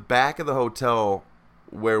around to the back of the hotel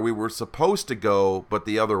where we were supposed to go, but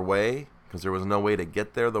the other way, because there was no way to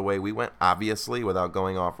get there the way we went, obviously, without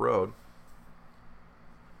going off-road.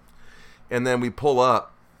 And then we pull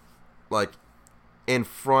up, like, in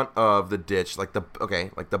front of the ditch, like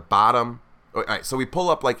the bottom. All right, so we pull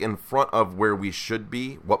up, like, in front of where we should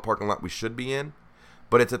be, what parking lot we should be in,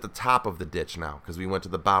 but it's at the top of the ditch now, because we went to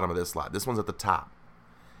the bottom of this lot. This one's at the top.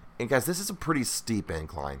 And, guys, this is a pretty steep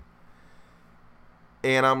incline.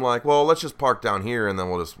 And I'm like, well, let's just park down here, and then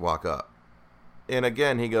we'll just walk up. And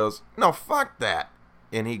again, he goes, no, fuck that.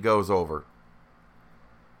 and he goes over.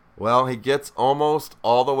 Well, he gets almost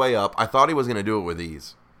all the way up. I thought he was going to do it with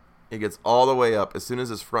ease. He gets all the way up. As soon as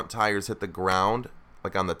his front tires hit the ground,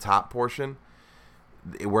 like on the top portion,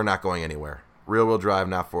 we're not going anywhere. Rear-wheel drive,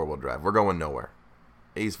 not four-wheel drive. We're going nowhere.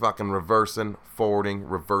 He's fucking reversing, forwarding,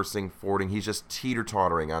 reversing, forwarding. He's just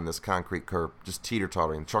teeter-tottering on this concrete curb. Just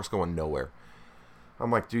teeter-tottering. The truck's going nowhere.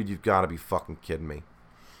 I'm like, dude, you've got to be fucking kidding me.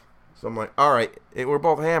 So I'm like, all right. We're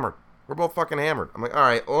both hammered. We're both fucking hammered. I'm like, all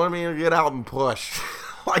right, let me get out and push.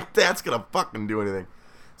 Like, that's going to fucking do anything.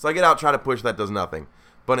 So I get out, try to push. That does nothing.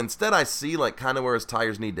 But instead I see, like, kind of where his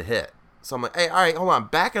tires need to hit. So I'm like, hey, all right, hold on.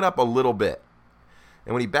 Back it up a little bit.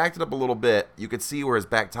 And when he backed it up a little bit, you could see where his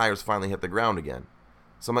back tires finally hit the ground again.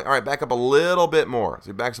 So I'm like, all right, back up a little bit more. So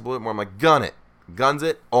he backs up a little bit more. I'm like, gun it. Guns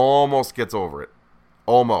it. Almost gets over it.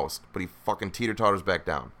 Almost. But he fucking teeter-totters back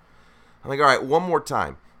down. I'm like, all right, one more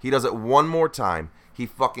time. He does it one more time. He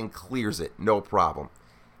fucking clears it. No problem.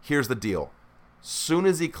 Here's the deal. Soon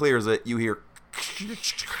as he clears it, you hear...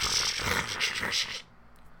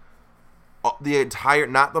 The entire...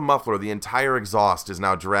 Not the muffler. The entire exhaust is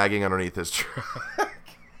now dragging underneath his truck.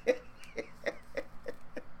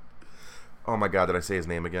 Oh my god, did I say his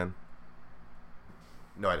name again?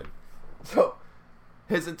 No, I didn't. So,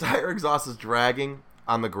 his entire exhaust is dragging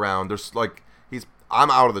on the ground. There's like, I'm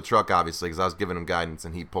out of the truck, obviously, because I was giving him guidance,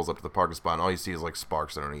 and he pulls up to the parking spot, and all you see is like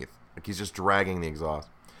sparks underneath. Like, he's just dragging the exhaust.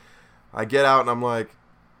 I get out, and I'm like,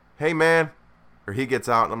 hey, man. Or he gets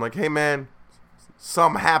out, and I'm like, hey, man,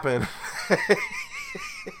 something happened.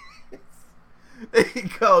 He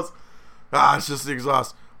goes, it's just the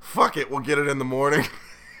exhaust. Fuck it, we'll get it in the morning.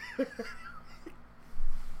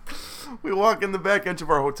 We walk in the back edge of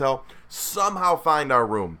our hotel, somehow find our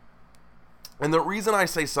room. And the reason I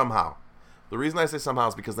say somehow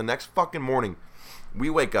is because the next fucking morning, we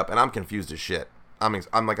wake up and I'm confused as shit. I'm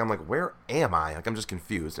like, where am I? Like, I'm just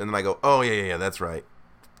confused. And then I go, oh yeah, that's right.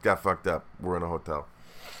 Got fucked up. We're in a hotel.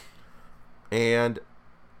 And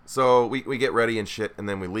so we get ready and shit, and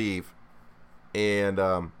then we leave. And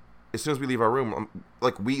as soon as we leave our room,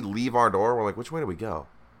 we leave our door. We're like, which way do we go?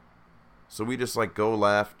 So we just like go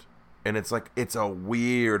left. And it's like, it's a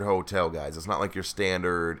weird hotel, guys. It's not like your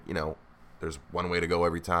standard, there's one way to go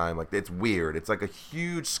every time. Like, it's weird. It's like a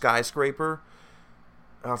huge skyscraper.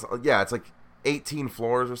 Yeah, it's like 18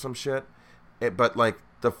 floors or some shit. But like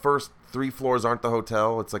the first 3 floors aren't the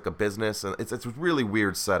hotel. It's like a business. And it's a really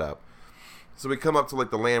weird setup. So we come up to like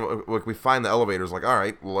the land. Like, we find the elevators. Like, all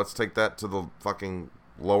right, well, let's take that to the fucking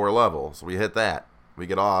lower level. So we hit that. We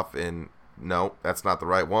get off. And no, that's not the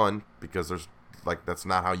right one. Because there's... Like, that's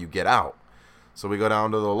not how you get out. So we go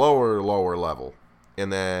down to the lower level.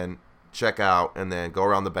 And then check out. And then go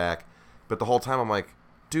around the back. But the whole time I'm like,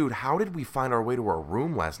 dude, how did we find our way to our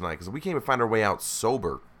room last night? Because we can't even find our way out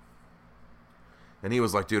sober. And he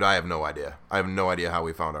was like, dude, I have no idea. I have no idea how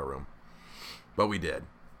we found our room. But we did.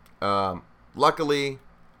 Luckily,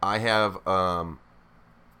 I have a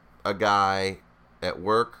guy at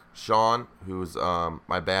work, Sean, who's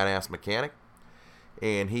my badass mechanic.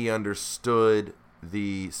 And he understood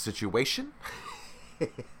the situation.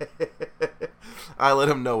 I let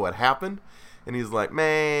him know what happened. And he's like,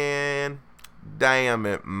 man, damn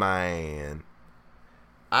it, man.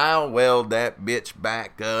 I'll weld that bitch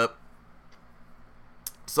back up.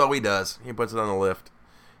 So he does. He puts it on the lift.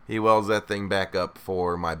 He welds that thing back up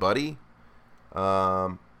for my buddy.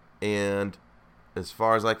 And as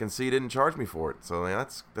far as I can see, he didn't charge me for it. So yeah,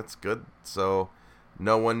 that's good. So...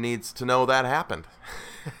 No one needs to know that happened.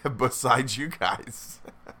 Besides you guys.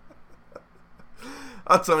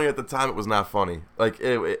 I'll tell you, at the time, it was not funny. Like,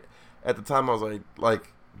 at the time, I was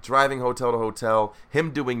like, driving hotel to hotel, him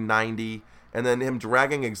doing 90, and then him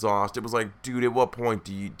dragging exhaust. It was like, dude, at what point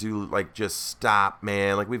do you do, like, just stop,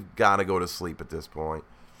 man? Like, we've got to go to sleep at this point.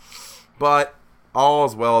 But all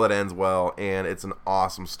is well that ends well, and it's an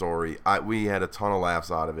awesome story. We had a ton of laughs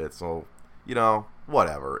out of it, so,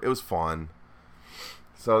 whatever. It was fun.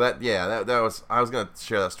 So that was, I was going to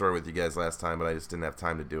share that story with you guys last time, but I just didn't have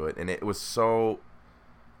time to do it. And it was so,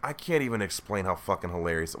 I can't even explain how fucking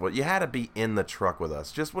hilarious it was. You had to be in the truck with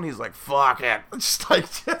us. Just when he's like, fuck it.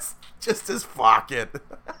 Just as fuck it.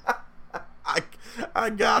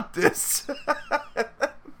 I got this.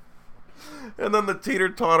 And then the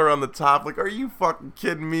teeter-totter on the top. Like, are you fucking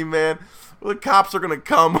kidding me, man? Well, the cops are going to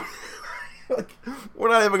come. Like, we're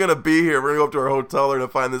not even going to be here. We're going to go up to our hotel there to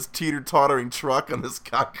find this teeter-tottering truck on this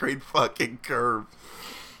concrete fucking curb.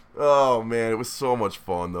 Oh, man. It was so much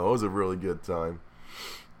fun, though. It was a really good time.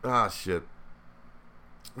 Ah, shit.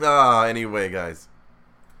 Anyway, guys.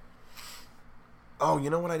 Oh, you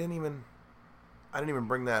know what? I didn't even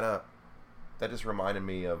bring that up. That just reminded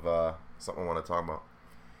me of something I want to talk about.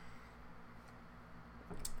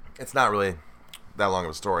 it's not really that long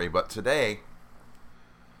of a story, but today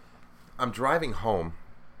I'm driving home,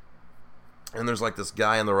 and there's like this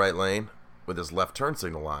guy in the right lane with his left turn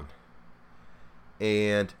signal on,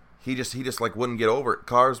 and he just like wouldn't get over it.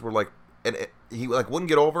 Cars were like, he like wouldn't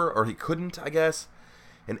get over, or he couldn't, I guess.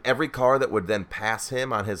 And every car that would then pass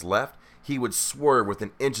him on his left, he would swerve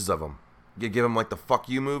within inches of him. You'd give him like the fuck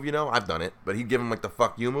you move, you know? I've done it, but he'd give him like the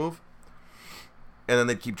fuck you move. And then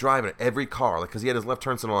they'd keep driving it. Every car, like, because he had his left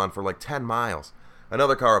turn signal on for like 10 miles.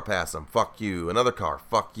 Another car would pass him, fuck you. Another car,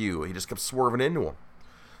 fuck you. He just kept swerving into him.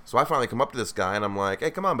 So I finally come up to this guy, and I'm like,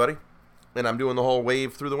 hey, come on, buddy. And I'm doing the whole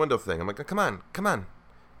wave through the window thing. I'm like, come on. And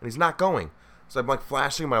he's not going. So I'm like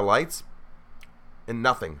flashing my lights, and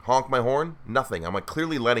nothing. Honk my horn, nothing. I'm like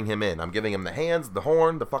clearly letting him in. I'm giving him the hands, the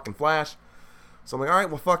horn, the fucking flash. So I'm like, all right,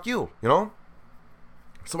 well, fuck you, you know?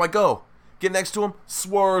 So I go, get next to him,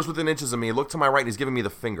 swerves within inches of me. Look to my right, and he's giving me the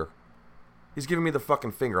finger. He's giving me the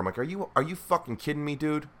fucking finger. I'm like, are you fucking kidding me,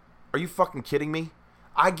 dude? Are you fucking kidding me?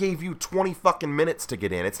 I gave you 20 fucking minutes to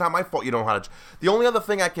get in. It's not my fault you don't know how to... The only other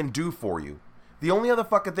thing I can do for you, the only other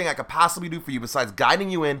fucking thing I could possibly do for you besides guiding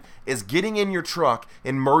you in is getting in your truck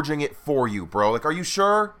and merging it for you, bro. Like, are you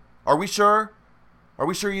sure? Are we sure? Are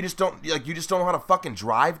we sure you just don't know how to fucking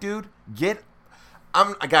drive, dude? Guys,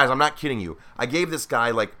 I'm not kidding you. I gave this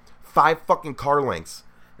guy like 5 fucking car lengths.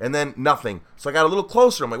 And then nothing. So I got a little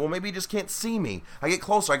closer. I'm like, well, maybe he just can't see me. I get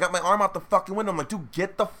closer. I got my arm out the fucking window. I'm like, dude,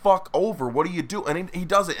 get the fuck over. What do you do? And he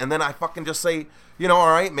does it. And then I fucking just say, you know, all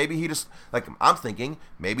right, maybe he just, like, I'm thinking,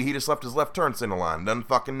 maybe he just left his left turn signal on. Doesn't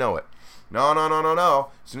fucking know it. No.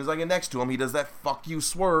 As soon as I get next to him, he does that fuck you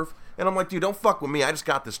swerve. And I'm like, dude, don't fuck with me. I just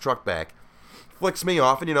got this truck back. Flicks me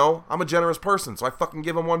off. And, you know, I'm a generous person. So I fucking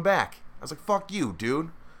give him one back. I was like, fuck you, dude.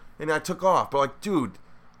 And I took off. But, like, dude...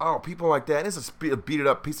 Oh, people like that. This is a beat it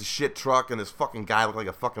up piece of shit truck, and this fucking guy looked like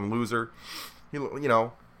a fucking loser. He looked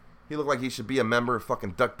like he should be a member of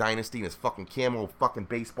fucking Duck Dynasty in his fucking camo fucking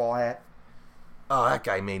baseball hat. Oh, that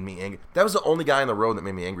guy made me angry. That was the only guy on the road that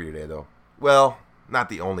made me angry today, though. Well, not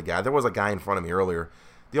the only guy. There was a guy in front of me earlier.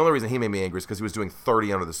 The only reason he made me angry is because he was doing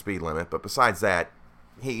 30 under the speed limit. But besides that,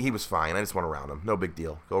 he was fine. I just went around him. No big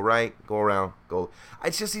deal. Go right, go around, go.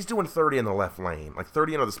 It's just he's doing 30 in the left lane. Like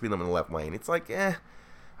 30 under the speed limit in the left lane. It's like,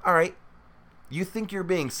 all right, you think you're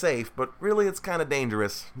being safe, but really it's kind of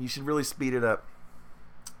dangerous. You should really speed it up.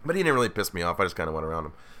 But he didn't really piss me off. I just kind of went around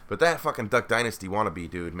him. But that fucking Duck Dynasty wannabe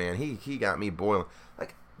dude, man, he got me boiling.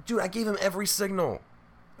 Like, dude, I gave him every signal.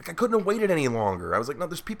 Like, I couldn't have waited any longer. I was like, no,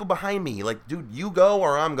 there's people behind me. Like, dude, you go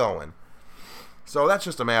or I'm going. So that's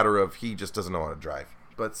just a matter of he just doesn't know how to drive.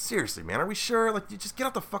 But seriously, man, are we sure? Like, you just get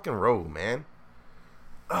off the fucking road, man.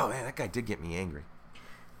 Oh, man, that guy did get me angry.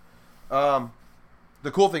 The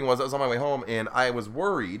cool thing was I was on my way home, and I was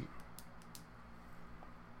worried.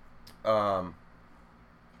 I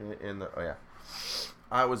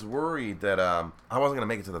was worried that I wasn't gonna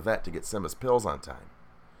make it to the vet to get Simba's pills on time,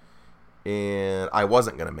 and I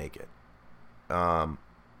wasn't gonna make it.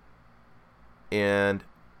 And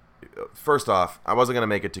first off, I wasn't gonna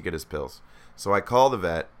make it to get his pills, so I call the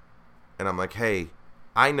vet, and I'm like, "Hey,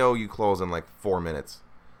 I know you close in like 4 minutes.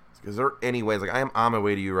 Is there any ways? Like, I am on my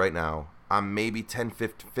way to you right now. I'm maybe 10,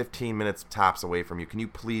 15 minutes tops away from you. Can you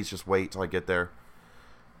please just wait till I get there?"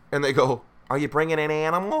 And they go, "Are you bringing an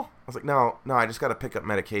animal?" I was like, no, I just got to pick up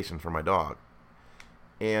medication for my dog.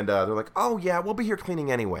 And they're like, "Oh, yeah, we'll be here cleaning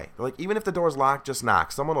anyway." They're like, "Even if the door's locked, just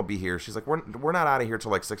knock. Someone will be here." She's like, we're not out of here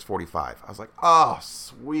till like 6:45. I was like, "Oh,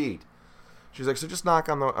 sweet." She's like, "So just knock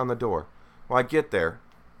on the door." Well, I get there.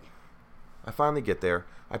 I finally get there.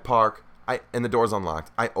 I park. And the door's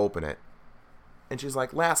unlocked. I open it. And she's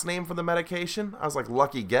like, "Last name for the medication?" I was like,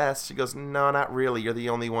 "Lucky guess." She goes, "No, not really. You're the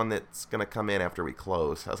only one that's going to come in after we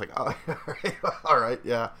close." I was like, "Oh, all right,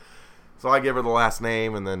 yeah." So I give her the last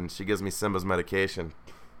name, and then she gives me Simba's medication.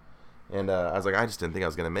 And I was like, I just didn't think I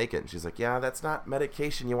was going to make it. And she's like, "Yeah, that's not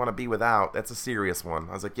medication you want to be without. That's a serious one."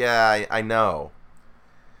 I was like, "Yeah, I know."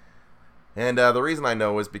 And the reason I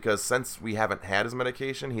know is because since we haven't had his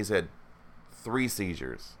medication, he's had 3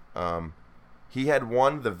 seizures. He had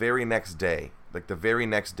one the very next day. Like, the very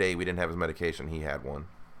next day we didn't have his medication, he had one.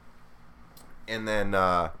 And then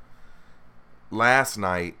last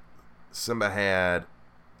night, Simba had,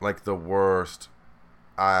 like, the worst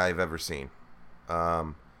I've ever seen.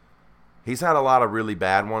 He's had a lot of really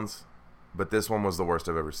bad ones, but this one was the worst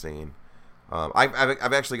I've ever seen.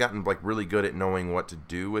 I've actually gotten, like, really good at knowing what to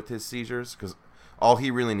do with his seizures, because all he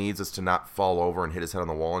really needs is to not fall over and hit his head on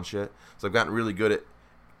the wall and shit. So I've gotten really good at...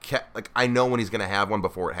 Like, I know when he's going to have one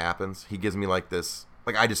before it happens. He gives me, like, this...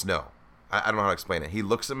 Like, I just know. I don't know how to explain it. He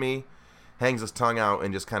looks at me, hangs his tongue out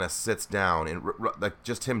and just kind of sits down. And like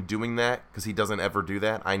just him doing that, because he doesn't ever do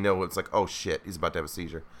that, I know it's like, oh shit, he's about to have a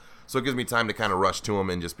seizure. So it gives me time to kind of rush to him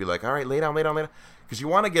and just be like, all right, lay down. Because you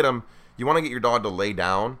want to get your dog to lay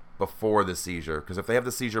down before the seizure. Because if they have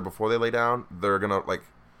the seizure before they lay down, they're going to like,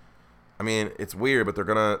 I mean, it's weird, but they're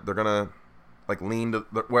going to like lean to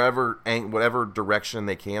whatever direction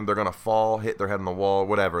they can. They're going to fall, hit their head on the wall,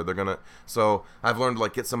 whatever. So I've learned to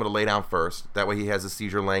like get someone to lay down first. That way he has a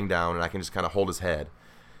seizure laying down and I can just kind of hold his head.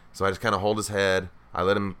 So I just kind of hold his head. I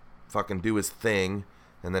let him fucking do his thing.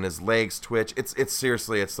 And then his legs twitch. It's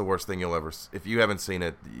seriously, it's the worst thing you'll ever. If you haven't seen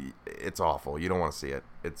it, it's awful. You don't want to see it.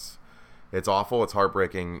 It's awful. It's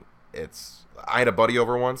heartbreaking. I had a buddy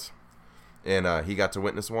over once, and he got to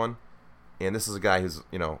witness one. And this is a guy who's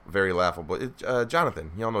very laughable.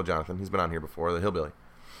 Jonathan, y'all know Jonathan. He's been on here before. The hillbilly,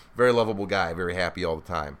 very lovable guy, very happy all the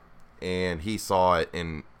time. And he saw it,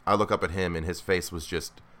 and I look up at him, and his face was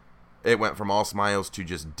just. It went from all smiles to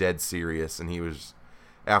just dead serious, and he was.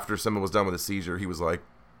 After someone was done with a seizure, he was like,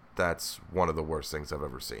 that's one of the worst things I've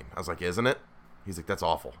ever seen. I was like, isn't it? He's like, that's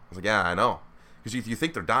awful. I was like, yeah, I know. Because you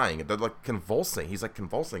think they're dying. They're like convulsing. He's like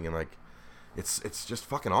convulsing and like, it's just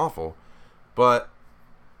fucking awful. But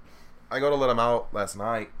I go to let him out last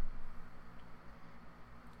night.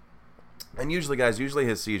 And usually, guys,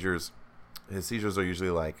 his seizures are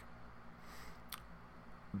usually like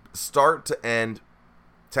start to end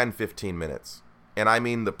 10, 15 minutes. And I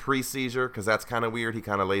mean the pre-seizure, because that's kind of weird. He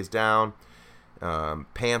kind of lays down,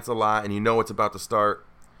 pants a lot, and you know it's about to start.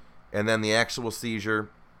 And then the actual seizure.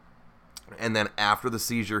 And then after the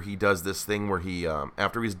seizure, he does this thing where he,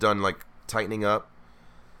 after he's done, like, tightening up,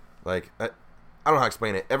 like, I don't know how to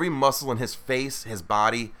explain it. Every muscle in his face, his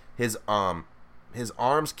body, his arms,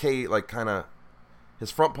 like, kind of,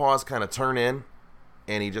 his front paws kind of turn in.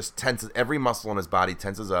 And he just tenses, every muscle in his body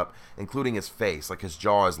tenses up, including his face. Like, his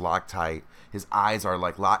jaw is locked tight. His eyes are,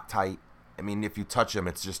 like, locked tight. I mean, if you touch him,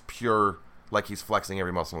 it's just pure, like he's flexing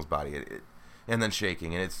every muscle in his body. And then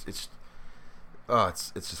shaking. And it's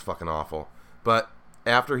just fucking awful. But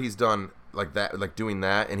after he's done, like that, like doing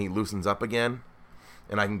that, and he loosens up again,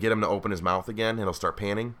 and I can get him to open his mouth again, and he'll start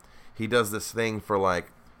panting, he does this thing for, like,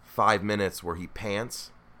 5 minutes where he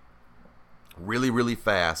pants really, really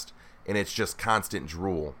fast. And it's just constant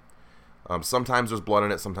drool. Sometimes there's blood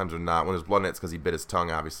in it, sometimes there's not. When there's blood in it, it's because he bit his tongue,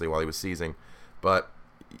 obviously, while he was seizing. But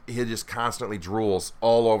he just constantly drools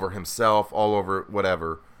all over himself, all over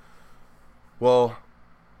whatever. Well,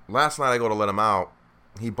 last night I go to let him out.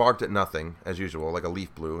 He barked at nothing, as usual, like a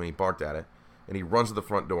leaf blew, and he barked at it. And he runs to the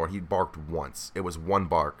front door. He barked once. It was one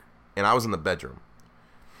bark. And I was in the bedroom.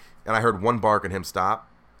 And I heard one bark and him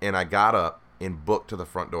stop. And I got up and booked to the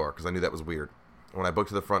front door because I knew that was weird. When I booked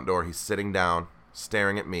to the front door, he's sitting down,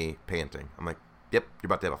 staring at me, panting. I'm like, yep, you're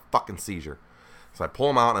about to have a fucking seizure. So I pull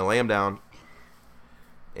him out and I lay him down.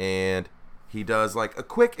 And he does like a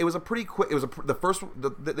quick, it was pretty mild.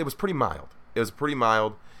 It was pretty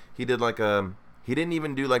mild. He did like he didn't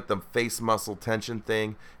even do like the face muscle tension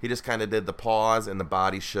thing. He just kind of did the pause and the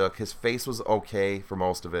body shook. His face was okay for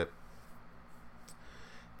most of it.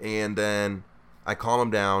 And then I calm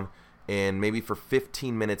him down. And maybe for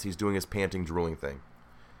 15 minutes, he's doing his panting, drooling thing.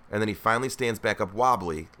 And then he finally stands back up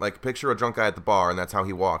wobbly. Like, picture a drunk guy at the bar, and that's how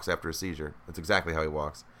he walks after a seizure. That's exactly how he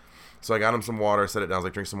walks. So I got him some water, set it down. I was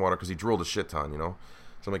like, drink some water, because he drooled a shit ton, So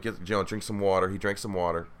I'm like, drink some water. He drank some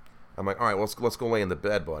water. I'm like, all right, well, let's go lay in the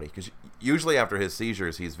bed, buddy. Because usually after his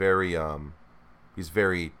seizures, he's very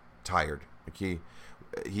tired. Like, he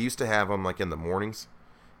used to have them, like, in the mornings.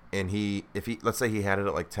 And let's say he had it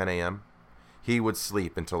at, like, 10 a.m., he would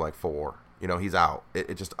sleep until like 4. He's out.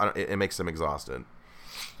 It makes him exhausted.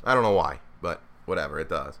 I don't know why, but whatever, it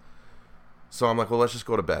does. So I'm like, well, let's just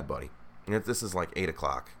go to bed, buddy. And this is like 8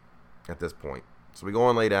 o'clock at this point. So we go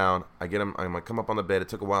and lay down. I'm like, come up on the bed. It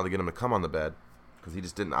took a while to get him to come on the bed because he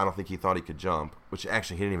just didn't. I don't think he thought he could jump. Which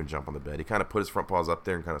actually, he didn't even jump on the bed. He kind of put his front paws up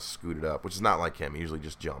there and kind of scooted up, which is not like him. He usually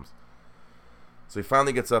just jumps. So he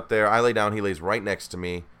finally gets up there. I lay down. He lays right next to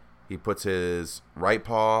me. He puts his right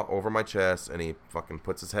paw over my chest, and he fucking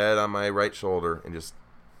puts his head on my right shoulder, and just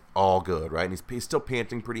all good, right? And he's still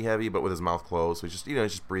panting pretty heavy, but with his mouth closed, so he's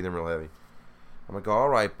just breathing real heavy. I'm like, all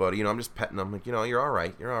right, buddy. I'm just petting him. Like, you're all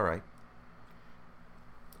right. You're all right.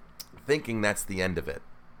 Thinking that's the end of it.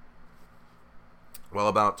 Well,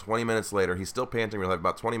 about 20 minutes later, he's still panting real heavy.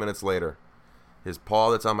 About 20 minutes later, his paw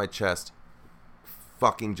that's on my chest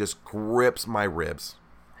fucking just grips my ribs.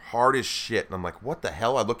 Hard as shit. And I'm like, what the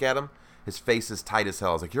hell? I look at him. His face is tight as hell.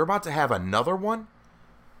 I was like, you're about to have another one?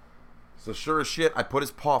 So sure as shit, I put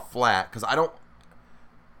his paw flat because I don't...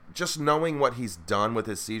 Just knowing what he's done with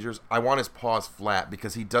his seizures, I want his paws flat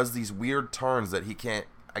because he does these weird turns that he can't...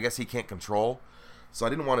 I guess he can't control. So I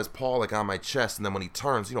didn't want his paw like on my chest, and then when he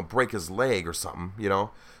turns, break his leg or something,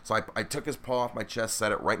 So I took his paw off my chest,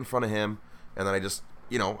 set it right in front of him, and then I just,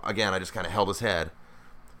 again, I just kind of held his head.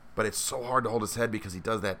 But it's so hard to hold his head because he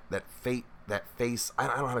does that face. I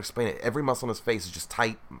don't know how to explain it. Every muscle in his face is just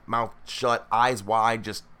tight, mouth shut, eyes wide,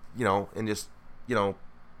 just, and just,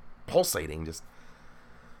 pulsating. Just.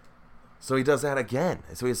 So he does that again.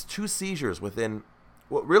 So he has 2 seizures within,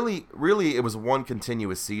 well, really, it was one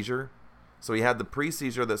continuous seizure. So he had the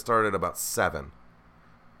pre-seizure that started at about 7.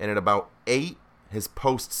 And at about 8, his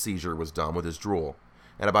post-seizure was done with his drool.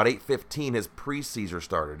 And about 8:15, his pre-seizure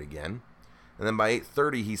started again. And then by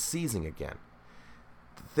 8:30, he's seizing again.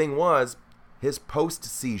 The thing was, his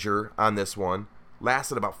post-seizure on this one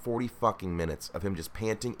lasted about 40 fucking minutes of him just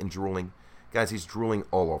panting and drooling. Guys, he's drooling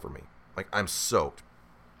all over me. Like, I'm soaked.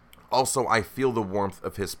 Also, I feel the warmth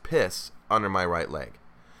of his piss under my right leg.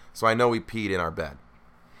 So I know he peed in our bed.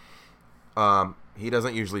 He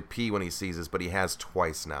doesn't usually pee when he seizes, but he has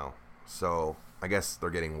twice now. So I guess they're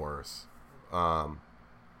getting worse.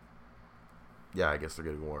 Yeah, I guess they're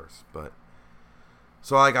getting worse. But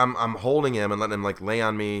so like I'm holding him and letting him like lay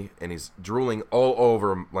on me, and he's drooling all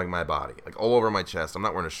over like my body, like all over my chest. I'm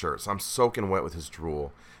not wearing a shirt, so I'm soaking wet with his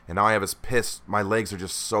drool. And now I have his piss. My legs are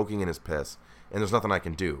just soaking in his piss, and there's nothing I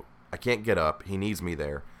can do. I can't get up. He needs me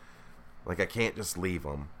there. Like I can't just leave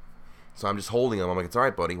him. So I'm just holding him. I'm like, it's all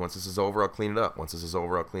right, buddy. Once this is over, I'll clean it up. Once this is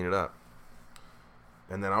over, I'll clean it up.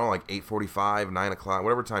 And then I don't know, like 8:45, 9 o'clock,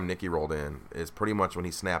 whatever time Nikki rolled in, is pretty much when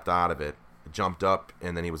he snapped out of it. Jumped up,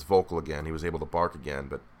 and then he was vocal again. He was able to bark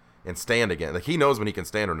again, and stand again. Like he knows when he can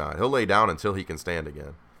stand or not. He'll lay down until he can stand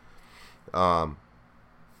again. So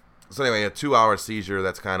anyway, a 2-hour seizure,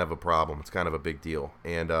 that's kind of a problem. It's kind of a big deal.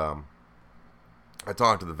 And I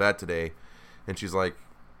talked to the vet today, and she's like,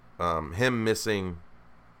 him missing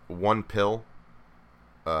 1 pill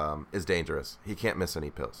is dangerous. He can't miss any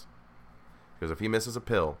pills. Because if he misses a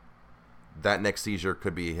pill, that next seizure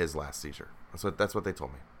could be his last seizure. That's what they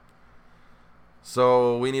told me.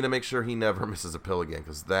 So we need to make sure he never misses a pill again,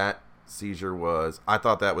 because that seizure I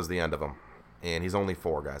thought that was the end of him. And he's only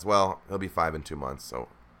 4, guys. Well, he'll be 5 in 2 months, so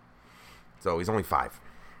he's only 5.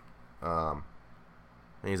 And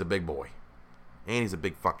he's a big boy. And he's a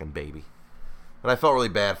big fucking baby. And I felt really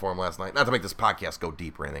bad for him last night. Not to make this podcast go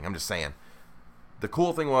deep or anything. I'm just saying. The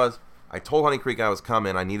cool thing was, I told Honey Creek I was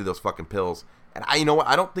coming. I needed those fucking pills. And you know what?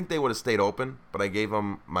 I don't think they would have stayed open, but I gave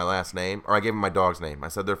them my last name, or I gave them my dog's name. I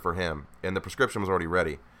said they're for him. And the prescription was already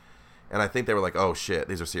ready. And I think they were like, oh shit,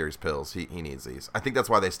 these are serious pills. He needs these. I think that's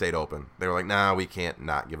why they stayed open. They were like, nah, we can't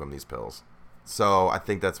not give him these pills. So I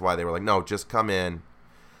think that's why they were like, no, just come in.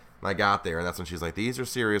 And I got there, and that's when she's like, these are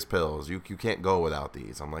serious pills. You can't go without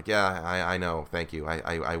these. I'm like, yeah, I know. Thank you.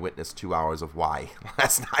 I witnessed 2 hours of why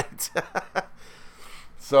last night.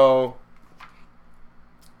 So,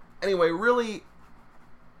 anyway, really,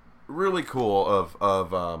 really cool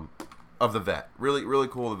of the vet. Really, really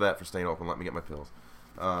cool of the vet for staying open. Let me get my pills.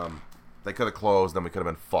 They could have closed, then we could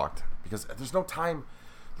have been fucked. Because there's no time.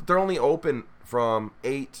 They're only open from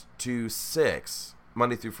 8 to 6,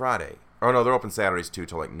 Monday through Friday. Oh, no, they're open Saturdays, too,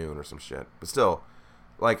 till, like, noon or some shit. But still,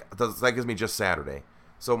 like, that gives me just Saturday.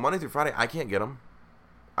 So, Monday through Friday, I can't get them.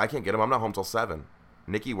 I'm not home till 7.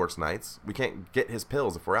 Nikki works nights. We can't get his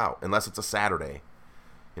pills if we're out, unless it's a Saturday.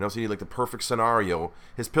 So you need, like, the perfect scenario.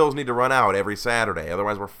 His pills need to run out every Saturday.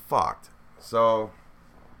 Otherwise, we're fucked. So,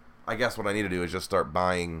 I guess what I need to do is just start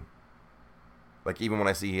buying, like, even when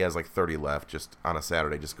I see he has, like, 30 left, just on a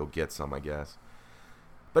Saturday, just go get some, I guess.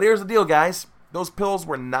 But here's the deal, guys. Those pills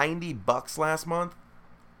were $90 last month.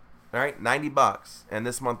 All right, $90, and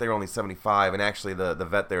this month they were only $75. And actually, the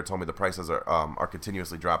vet there told me the prices are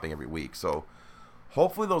continuously dropping every week. So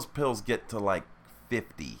hopefully those pills get to like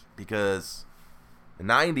 $50, because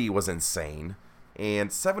 $90 was insane,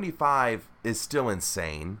 and $75 is still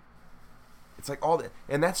insane. It's like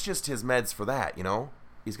and that's just his meds for that.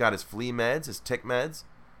 He's got his flea meds, his tick meds,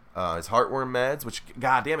 his heartworm meds. Which,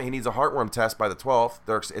 god damn it, he needs a heartworm test by the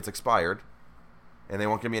 12th. It's expired. And they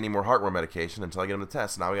won't give me any more heartworm medication until I get him the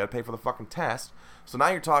test. Now we got to pay for the fucking test. So now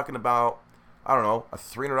you're talking about, I don't know, a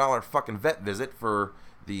 $300 fucking vet visit for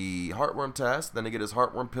the heartworm test. Then they get his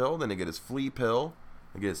heartworm pill. Then they get his flea pill.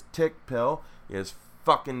 They get his tick pill. His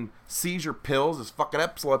fucking seizure pills. His fucking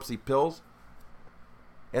epilepsy pills.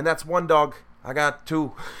 And that's 1 dog. I got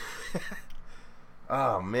 2.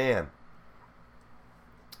 Oh, man.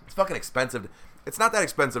 It's fucking expensive. It's not that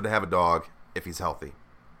expensive to have a dog if he's healthy.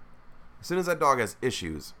 As soon as that dog has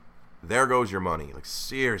issues, there goes your money. Like,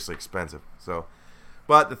 seriously expensive. So,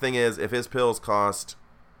 but the thing is, if his pills cost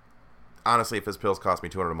me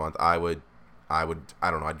 $200 a month, I would I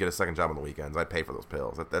don't know, I'd get a second job on the weekends. I'd pay for those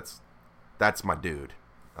pills. That's my dude.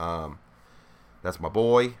 That's my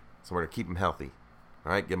boy. So we're gonna keep him healthy.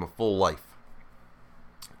 All right, give him a full life.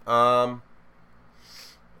 I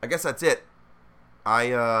guess that's it. I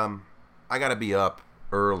gotta be up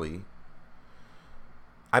early.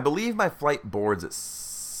 I believe my flight boards at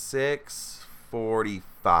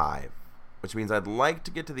 6:45, which means I'd like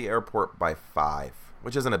to get to the airport by 5,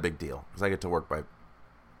 which isn't a big deal because I get to work by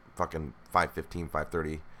fucking 5:15,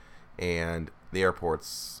 5:30, and the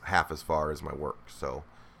airport's half as far as my work. So,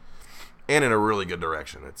 and in a really good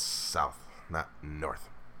direction. It's south, not north.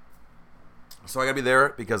 So I gotta be there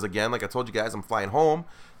because, again, like I told you guys, I'm flying home.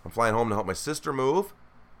 I'm flying home to help my sister move.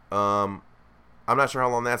 I'm not sure how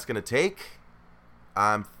long that's gonna take.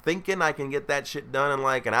 I'm thinking I can get that shit done in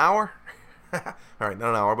like an hour. All right,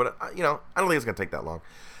 not an hour, but I don't think it's gonna take that long.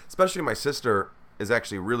 Especially my sister is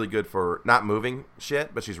actually really good for not moving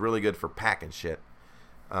shit, but she's really good for packing shit.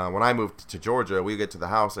 When I moved to Georgia, we get to the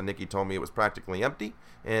house and Nikki told me it was practically empty,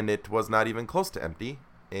 and it was not even close to empty.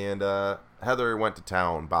 And Heather went to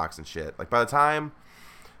town boxing shit. Like by the time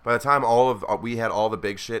we had all the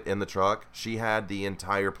big shit in the truck, she had the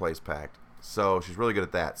entire place packed. So she's really good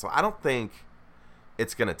at that. So I don't think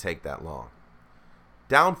it's gonna take that long.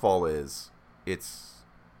 Downfall is it's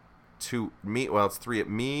three.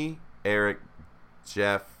 Me, Eric,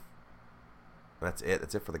 Jeff. That's it.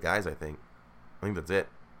 That's it for the guys. I think that's it.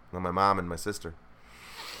 And my mom and my sister.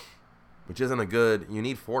 Which isn't a good. You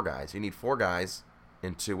need 4 guys. You need 4 guys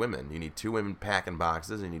and 2 women. You need 2 women packing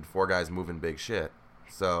boxes, and you need 4 guys moving big shit.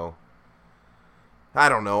 So I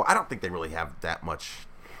don't know. I don't think they really have that much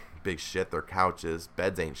big shit. Their couches,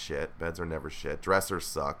 beds ain't shit. Beds are never shit. Dressers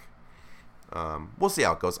suck. We'll see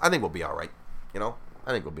how it goes. I think we'll be all right. I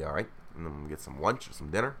think we'll be all right. And then we'll get some lunch or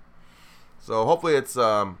some dinner. So hopefully it's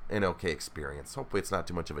an okay experience. Hopefully it's not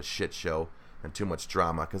too much of a shit show and too much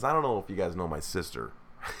drama. Because I don't know if you guys know my sister.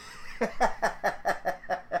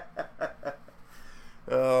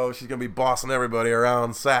 Oh, she's going to be bossing everybody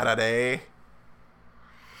around Saturday.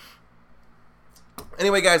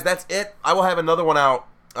 Anyway, guys, that's it. I will have another one out.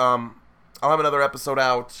 I'll have another episode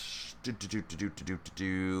out.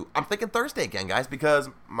 I'm thinking Thursday again, guys, because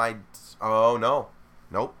my... Oh, no.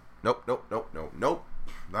 Nope. That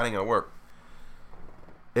ain't gonna work.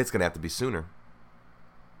 It's gonna have to be sooner.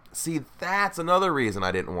 See, that's another reason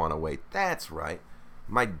I didn't want to wait. That's right.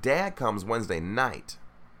 My dad comes Wednesday night.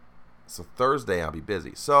 So Thursday I'll be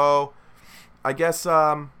busy. So, I guess...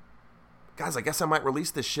 Guys, I guess I might release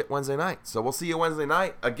this shit Wednesday night. So we'll see you Wednesday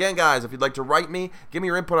night. Again, guys, if you'd like to write me, give me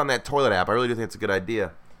your input on that toilet app. I really do think it's a good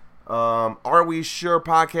idea. Are we sure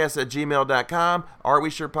podcast at gmail.com? Are we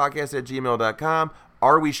sure podcast at gmail.com?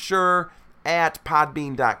 Are we sure at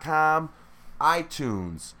podbean.com?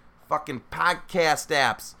 iTunes. Fucking podcast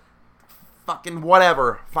apps. Fucking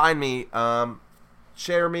whatever. Find me.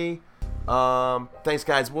 Share me. Thanks,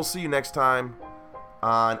 guys. We'll see you next time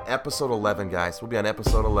on episode 11, guys. We'll be on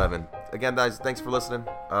episode 11. Again, guys, thanks for listening.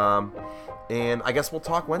 And I guess we'll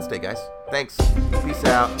talk Wednesday, guys. Thanks. Peace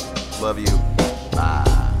out. Love you.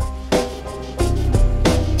 Bye.